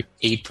 and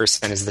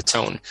 38% is the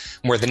tone.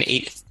 More than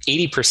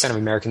 80% of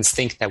Americans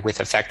think that with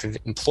effective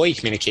employee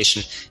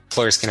communication,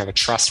 employers can have a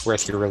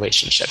trustworthy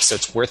relationship. So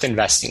it's worth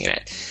investing in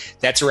it.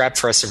 That's a wrap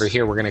for us over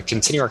here. We're going to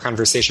continue our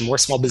conversation, more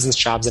small business,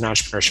 jobs, and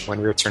entrepreneurship when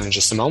we return in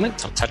just a moment.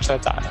 Don't touch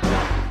that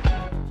dial.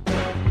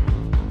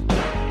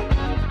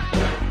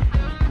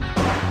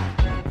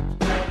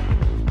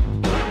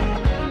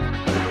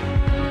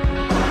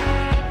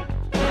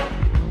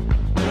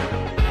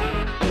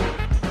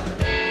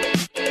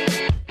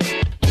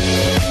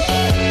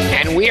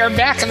 We are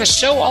back on the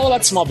show all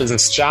about small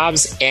business,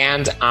 jobs,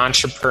 and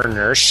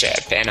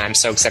entrepreneurship. And I'm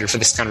so excited for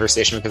this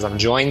conversation because I'm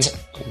joined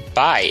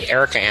by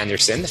Erica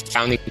Anderson, the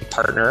founding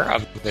partner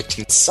of the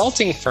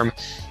consulting firm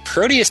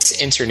Proteus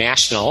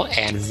International,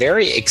 and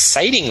very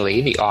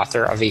excitingly, the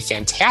author of a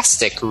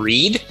fantastic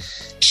read,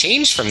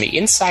 Change from the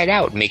Inside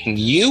Out, making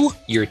you,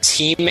 your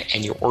team,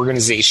 and your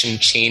organization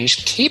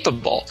change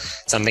capable.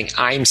 Something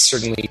I'm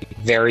certainly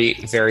very,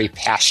 very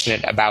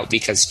passionate about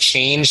because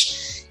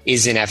change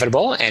is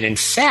inevitable. And in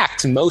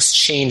fact, most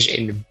change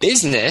in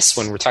business,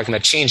 when we're talking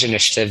about change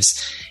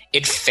initiatives,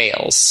 it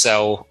fails.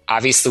 So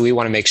obviously, we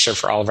want to make sure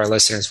for all of our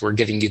listeners, we're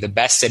giving you the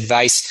best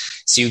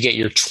advice so you get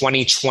your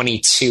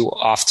 2022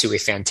 off to a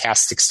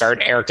fantastic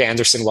start. Erica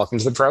Anderson, welcome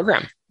to the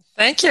program.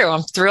 Thank you.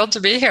 I'm thrilled to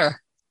be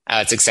here.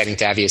 It's exciting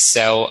to have you.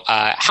 So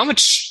how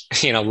much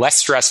less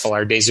stressful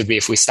our days would be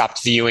if we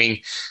stopped viewing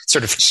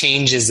sort of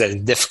changes as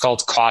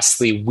difficult,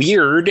 costly,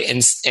 weird,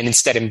 and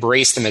instead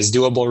embrace them as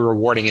doable,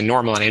 rewarding, and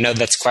normal? And I know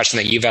that's a question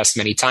that you've asked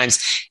many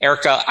times.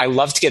 Erica, I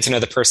love to get to know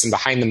the person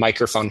behind the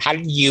microphone. How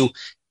did you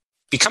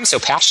become so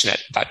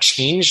passionate about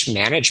change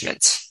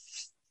management?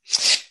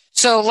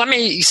 So let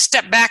me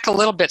step back a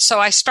little bit. So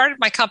I started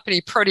my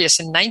company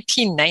Proteus in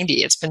 1990.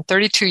 It's been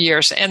 32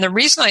 years. And the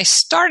reason I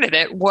started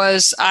it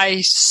was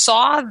I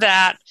saw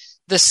that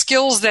the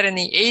skills that in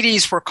the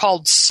 80s were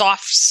called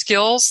soft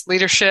skills,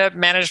 leadership,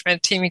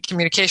 management, team, and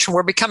communication,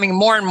 were becoming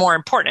more and more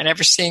important.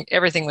 And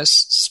everything was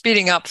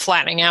speeding up,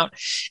 flattening out.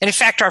 And in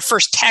fact, our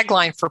first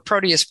tagline for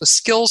Proteus was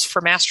skills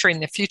for mastering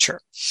the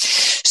future.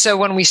 So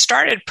when we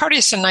started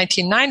Proteus in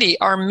 1990,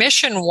 our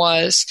mission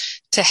was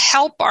to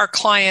help our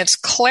clients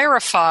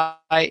clarify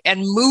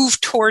and move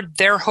toward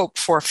their hope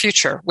for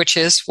future, which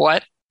is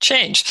what?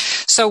 Change.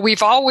 So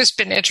we've always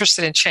been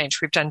interested in change.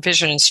 We've done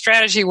vision and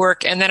strategy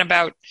work. And then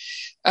about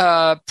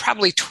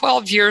probably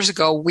 12 years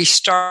ago, we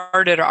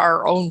started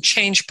our own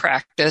change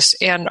practice.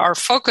 And our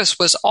focus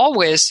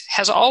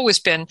has always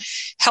been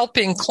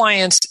helping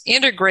clients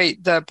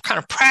integrate the kind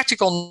of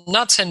practical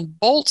nuts and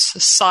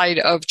bolts side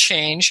of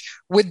change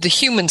with the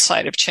human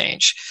side of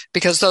change,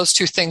 because those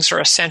two things are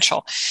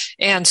essential.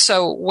 And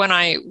so when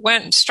I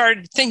went and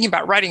started thinking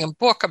about writing a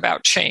book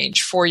about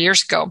change 4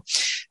 years ago,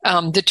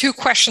 the two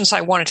questions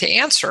I wanted to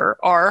answer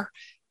are,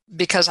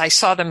 because I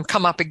saw them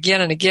come up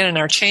again and again in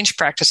our change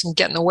practice and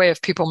get in the way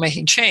of people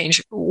making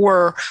change,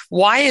 were,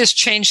 why is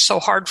change so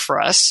hard for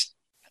us?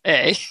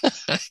 A.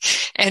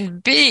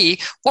 And B,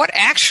 what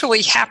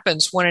actually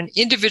happens when an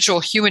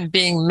individual human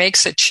being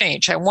makes a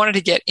change? I wanted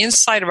to get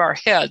inside of our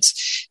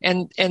heads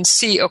and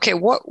see, okay,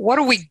 what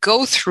do we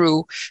go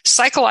through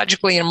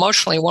psychologically and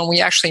emotionally when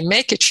we actually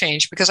make a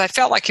change? Because I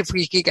felt like if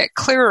we could get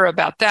clearer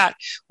about that,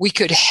 we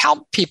could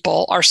help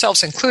people,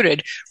 ourselves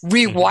included,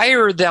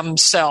 rewire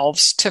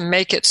themselves to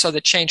make it so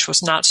that change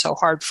was not so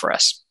hard for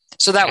us.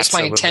 So that was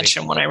my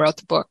intention when I wrote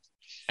the book.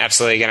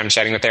 Absolutely. Again, I'm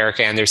chatting with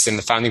Erica Anderson,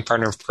 the founding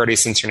partner of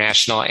Proteus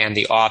International and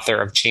the author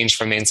of Change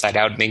from the Inside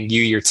Out, making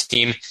you, your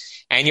team,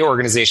 and your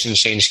organization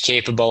change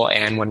capable.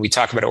 And when we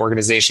talk about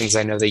organizations,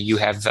 I know that you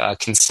have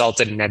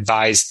consulted and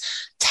advised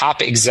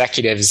top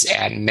executives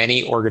at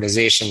many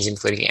organizations,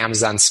 including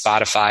Amazon,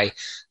 Spotify,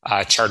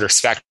 Charter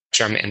Spectrum,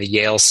 and the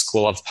Yale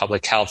School of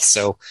Public Health.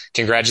 So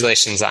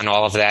congratulations on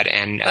all of that,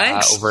 and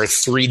over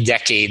 3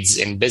 decades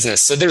in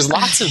business. So there's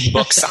lots of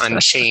books on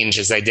change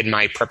as I did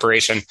my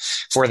preparation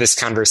for this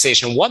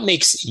conversation. What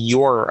makes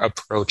your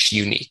approach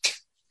unique?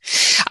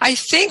 I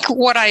think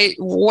what I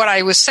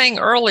was saying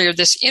earlier,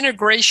 this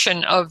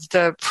integration of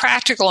the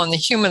practical and the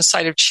human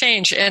side of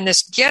change, and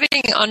this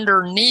getting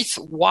underneath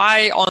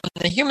why on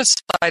the human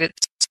side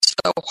it's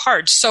so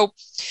hard. So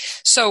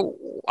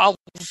I'll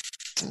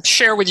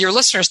share with your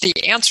listeners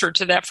the answer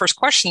to that first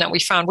question that we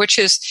found, which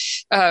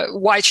is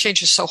why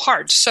change is so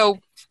hard. So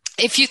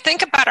if you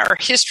think about our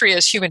history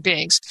as human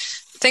beings,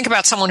 think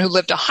about someone who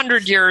lived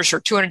 100 years or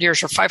 200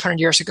 years or 500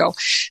 years ago.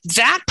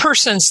 That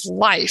person's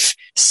life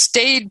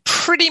stayed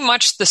pretty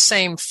much the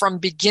same from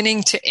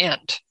beginning to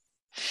end.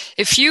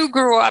 If you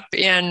grew up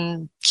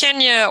in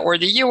Kenya or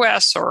the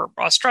US or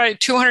Australia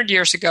 200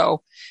 years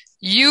ago,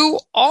 you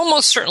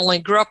almost certainly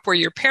grew up where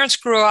your parents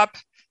grew up,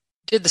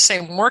 did the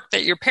same work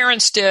that your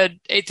parents did,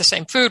 ate the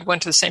same food,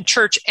 went to the same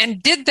church,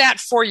 and did that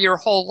for your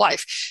whole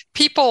life.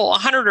 People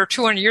 100 or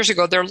 200 years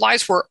ago, their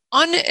lives were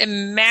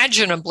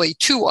unimaginably,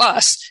 to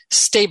us,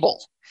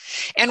 stable.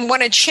 And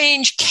when a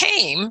change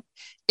came,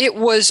 it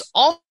was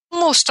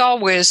almost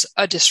always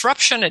a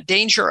disruption, a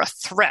danger, a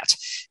threat.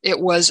 It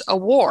was a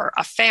war,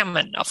 a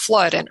famine, a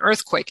flood, an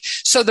earthquake.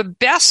 So the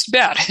best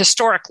bet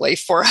historically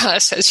for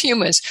us as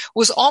humans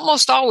was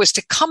almost always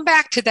to come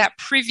back to that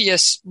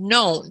previous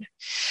known.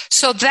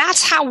 So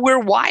that's how we're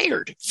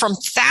wired from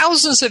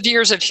thousands of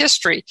years of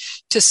history,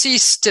 to see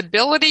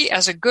stability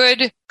as a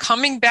good,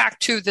 coming back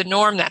to the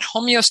norm, that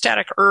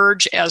homeostatic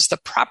urge as the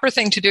proper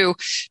thing to do,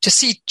 to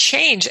see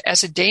change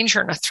as a danger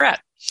and a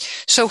threat.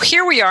 So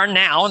here we are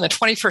now in the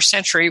 21st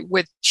century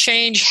with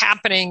change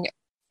happening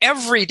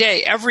every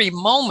day, every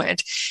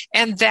moment.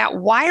 And that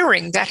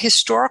wiring, that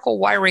historical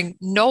wiring,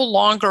 no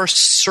longer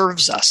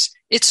serves us.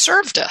 It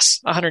served us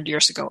 100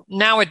 years ago.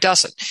 Now it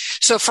doesn't.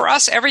 So for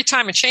us, every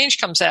time a change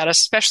comes at us,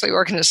 especially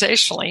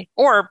organizationally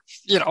or,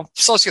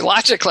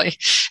 sociologically,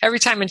 every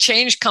time a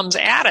change comes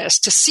at us,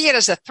 to see it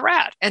as a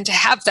threat and to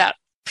have that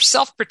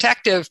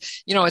self-protective,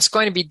 it's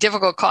going to be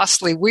difficult,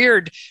 costly,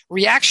 weird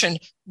reaction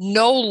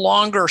no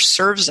longer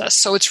serves us.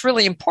 So it's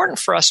really important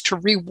for us to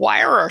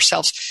rewire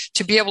ourselves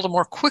to be able to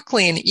more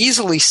quickly and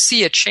easily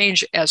see a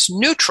change as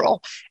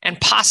neutral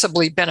and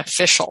possibly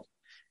beneficial.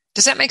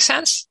 Does that make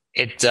sense?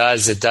 It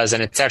does.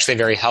 And it's actually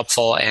very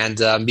helpful.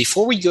 And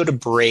before we go to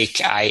break,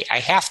 I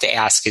have to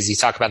ask, as you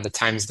talk about the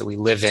times that we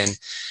live in,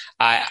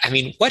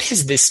 what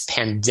has this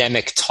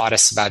pandemic taught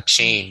us about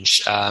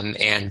change?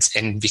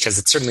 And because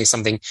it's certainly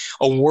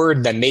a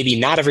word that maybe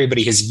not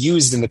everybody has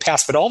used in the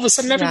past, but all of a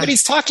sudden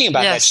everybody's talking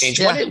about that change.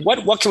 Yeah.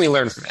 What can we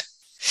learn from it?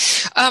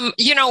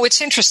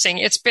 It's interesting.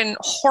 It's been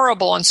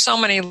horrible on so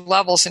many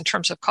levels in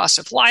terms of cost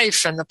of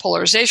life and the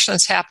polarization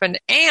that's happened.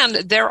 And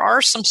there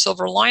are some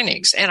silver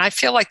linings. And I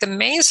feel like the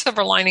main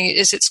silver lining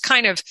is it's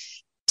kind of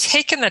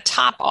taken the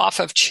top off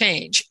of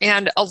change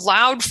and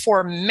allowed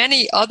for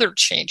many other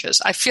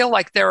changes. I feel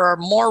like there are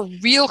more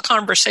real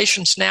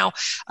conversations now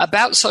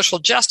about social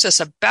justice,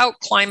 about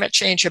climate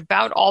change,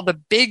 about all the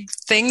big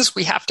things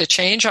we have to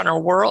change in our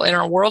world, in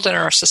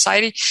our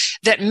society,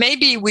 that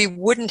maybe we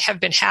wouldn't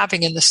have been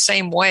having in the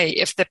same way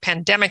if the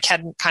pandemic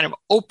hadn't kind of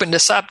opened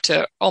us up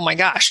to, oh my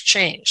gosh,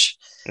 change.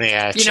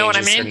 Yeah, you know what I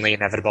mean? Certainly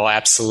inevitable.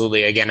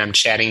 Absolutely. Again, I'm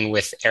chatting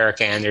with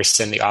Erica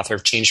Anderson, the author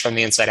of Change from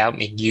the Inside Out,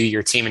 making you,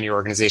 your team, and your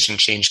organization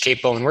change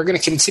capable. And we're going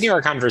to continue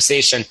our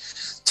conversation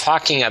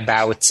talking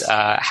about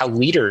how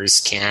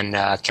leaders can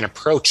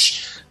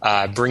approach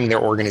bring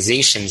their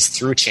organizations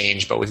through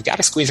change. But we've got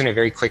to squeeze in a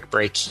very quick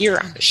break here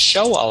on the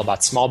show all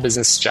about small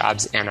business,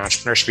 jobs, and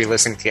entrepreneurship. You're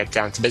listening to Get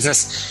Down to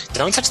Business.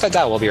 Don't touch that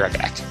dial. We'll be right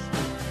back.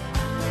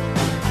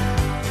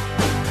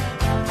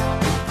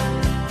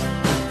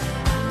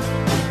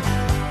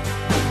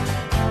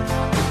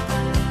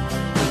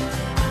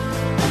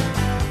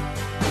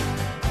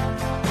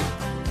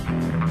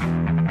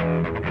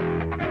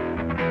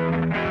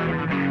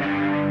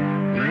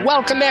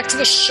 Welcome back to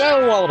the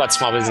show, all about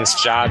small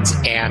business, jobs,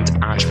 and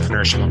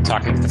entrepreneurship. I'm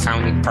talking with the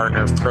founding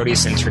partner of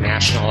Proteus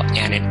International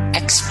and an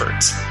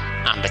expert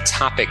on the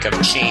topic of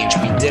change.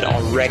 We did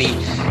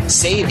already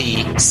say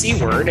the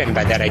C word, and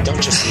by that I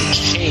don't just mean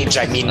change,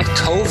 I mean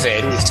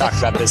COVID. We've talked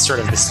about this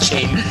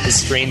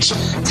strange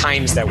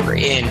times that we're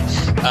in.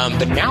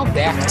 But now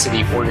back to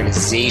the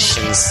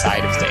organization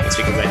side of things,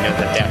 because I know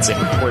that that's an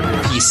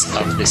important piece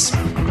of this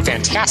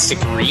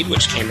fantastic read,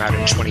 which came out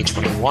in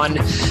 2021,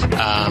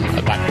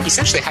 about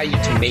essentially how you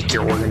can make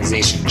your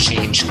organization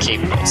change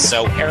capable.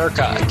 So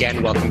Erica,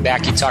 again, welcome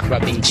back. You talk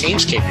about being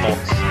change capable.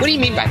 What do you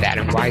mean by that,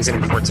 and why is it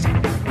important?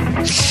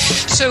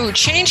 So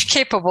change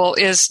capable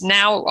is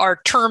now our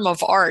term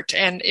of art,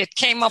 and it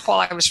came up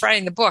while I was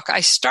writing the book.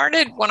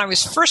 When I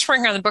was first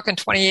working on the book in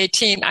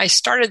 2018, I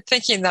started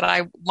thinking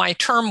that my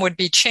term would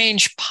be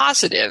change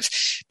positive,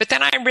 but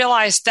then I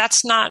realized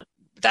that's not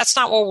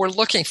what we're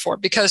looking for,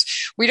 because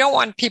we don't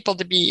want people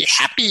to be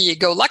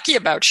happy-go-lucky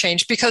about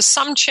change, because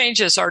some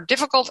changes are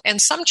difficult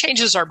and some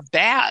changes are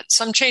bad.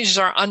 Some changes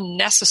are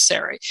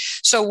unnecessary.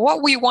 So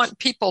what we want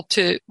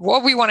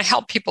to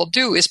help people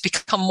do is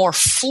become more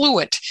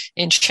fluent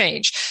in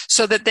change,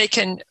 so that they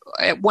can,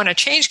 when a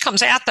change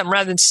comes at them,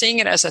 rather than seeing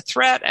it as a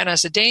threat and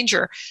as a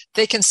danger,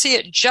 they can see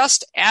it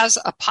just as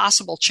a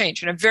possible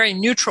change in a very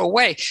neutral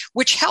way,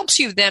 which helps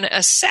you then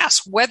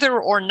assess whether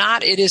or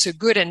not it is a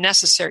good and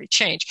necessary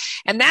change.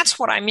 And that's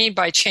what I mean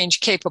by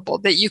change capable,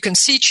 that you can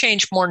see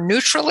change more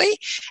neutrally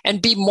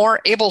and be more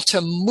able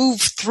to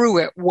move through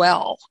it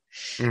well,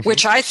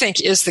 which I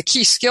think is the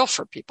key skill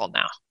for people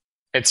now.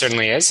 It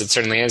certainly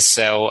is.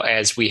 So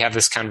as we have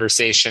this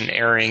conversation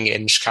airing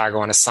in Chicago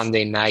on a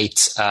Sunday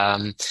night,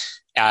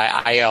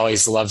 I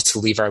always love to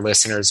leave our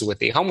listeners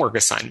with a homework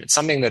assignment,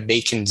 something that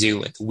they can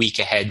do the week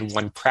ahead,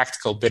 one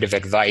practical bit of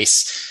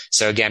advice.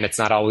 So again, it's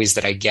not always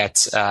that I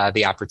get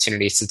the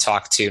opportunity to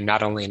talk to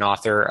not only an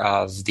author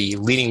of the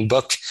leading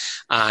book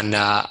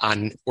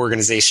on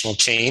organizational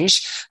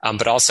change,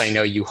 but also I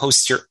know you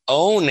host your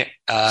own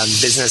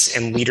business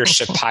and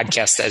leadership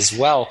podcast as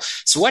well.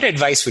 So what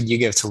advice would you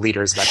give to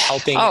leaders about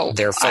helping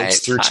their folks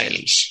through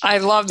change? I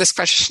love this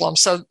question, Shalom.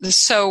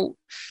 So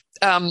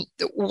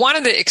one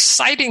of the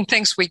exciting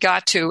things we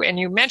got to, and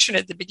you mentioned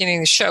at the beginning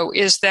of the show,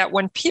 is that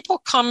when people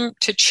come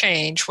to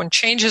change, when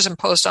change is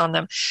imposed on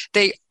them,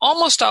 they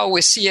almost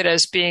always see it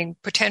as being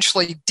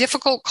potentially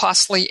difficult,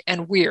 costly,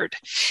 and weird.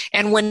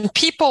 And when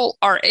people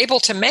are able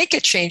to make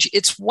a change,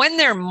 it's when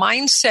their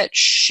mindset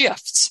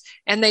shifts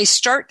and they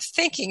start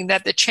thinking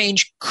that the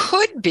change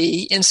could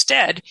be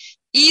instead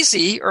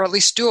easy, or at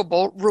least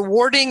doable,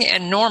 rewarding,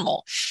 and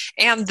normal.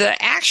 And the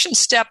action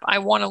step I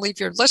want to leave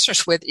your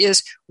listeners with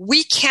is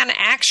we can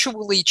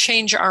actually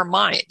change our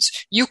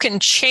minds. You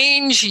can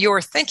change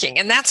your thinking.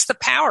 And that's the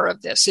power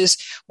of this, is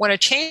when a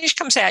change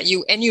comes at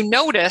you and you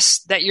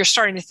notice that you're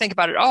starting to think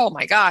about it, oh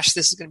my gosh,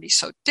 this is going to be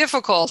so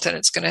difficult and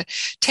it's going to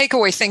take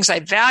away things I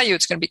value.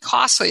 It's going to be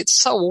costly. It's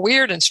so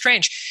weird and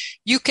strange.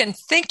 You can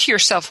think to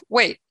yourself,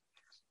 wait,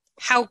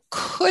 how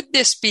could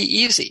this be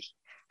easy?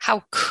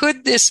 How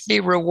could this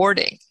be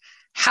rewarding?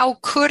 How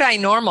could I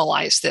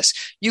normalize this?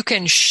 You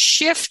can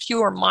shift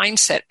your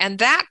mindset, and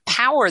that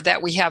power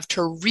that we have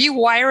to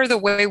rewire the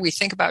way we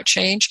think about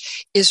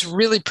change is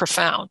really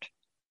profound.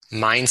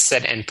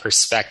 Mindset and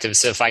perspective.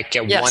 So if I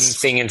get one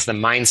thing into the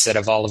mindset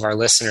of all of our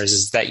listeners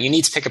is that you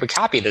need to pick up a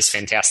copy of this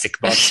fantastic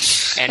book.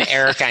 And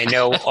Erica, I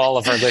know all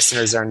of our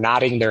listeners are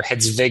nodding their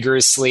heads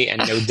vigorously,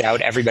 and no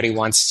doubt everybody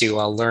wants to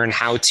learn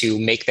how to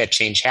make that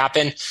change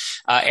happen.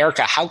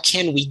 Erica, how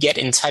can we get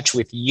in touch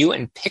with you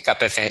and pick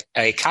up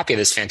a copy of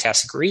this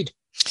fantastic read?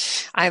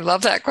 I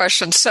love that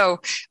question. So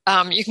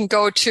you can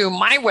go to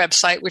my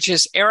website, which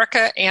is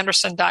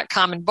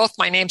ericaanderson.com, and both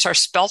my names are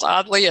spelled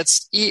oddly.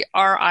 It's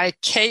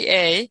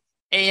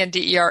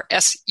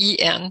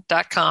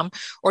ErikaAndersen.com,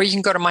 or you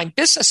can go to my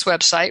business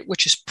website,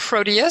 which is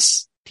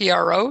Proteus,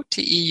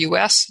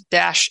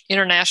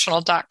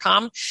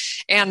 Proteus-international.com.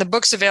 And the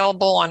book's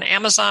available on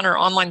Amazon or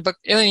online book,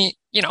 any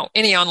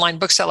online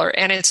bookseller,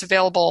 and it's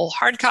available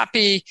hard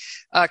copy,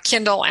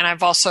 Kindle, and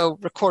I've also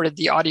recorded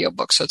the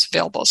audiobook, so it's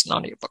available as an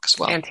audiobook as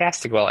well.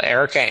 Fantastic. Well,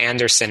 Erica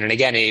Anderson, and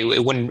again,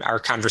 our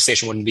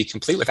conversation wouldn't be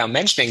complete without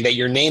mentioning that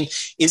your name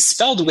is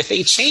spelled with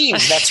a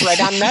change. That's right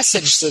on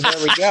message, so there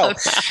we go.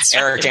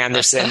 Erica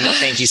Anderson,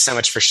 thank you so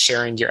much for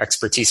sharing your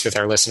expertise with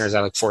our listeners. I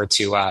look forward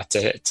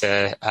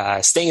to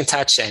staying in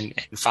touch and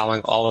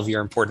following all of your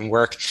important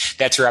work.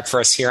 That's a wrap for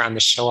us here on the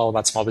show all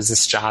about small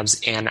business,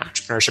 jobs, and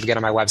entrepreneurship. Again,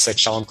 on my website,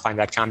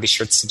 shalomklein.com. Be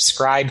sure to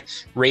subscribe,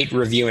 rate,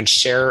 review, and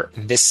share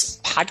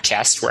this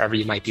podcast wherever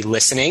you might be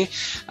listening.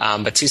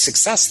 But to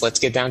success, let's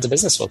get down to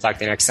business. We'll talk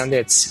to you next Sunday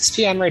at 6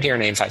 p.m. right here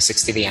on AM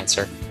 560 The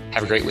Answer.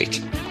 Have a great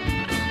week.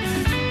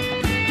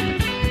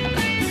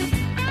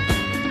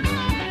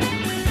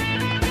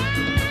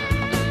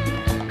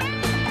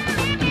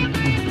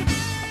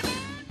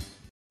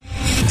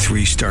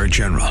 Three-star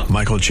General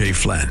Michael J.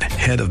 Flynn,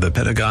 head of the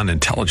Pentagon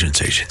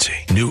Intelligence Agency,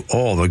 knew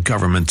all the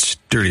government's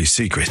dirty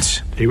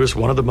secrets. He was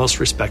one of the most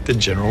respected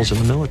generals in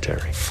the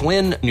military.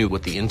 Flynn knew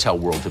what the intel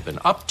world had been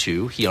up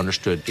to. He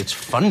understood its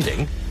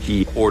funding.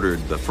 He ordered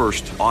the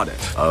first audit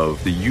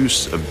of the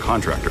use of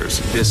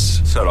contractors.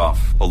 This set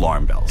off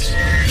alarm bells.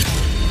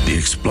 The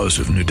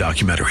explosive new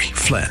documentary,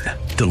 Flynn,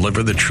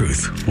 Deliver the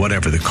Truth,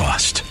 Whatever the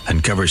Cost,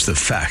 uncovers the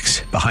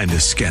facts behind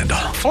this scandal.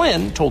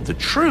 Flynn told the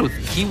truth.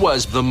 He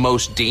was the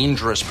most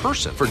dangerous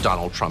person for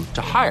Donald Trump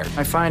to hire.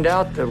 I find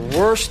out the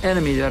worst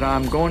enemy that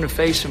I'm going to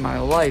face in my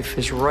life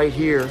is right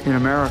here in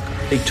America.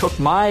 They took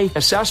my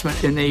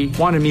assessment and they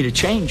wanted me to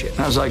change it. And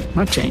I was like, I'm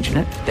not changing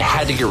it. They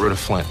had to get rid of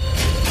Flynn.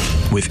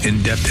 With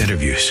in-depth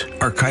interviews,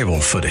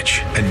 archival footage,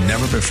 and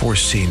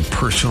never-before-seen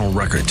personal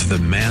records of the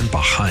man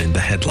behind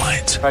the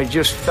headlines. I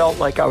just felt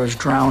like I was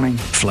drowning.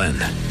 Flynn,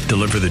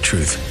 Deliver the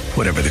Truth,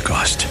 Whatever the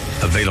Cost.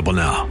 Available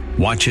now.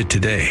 Watch it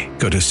today.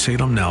 Go to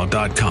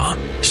salemnow.com.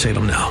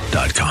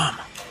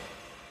 salemnow.com.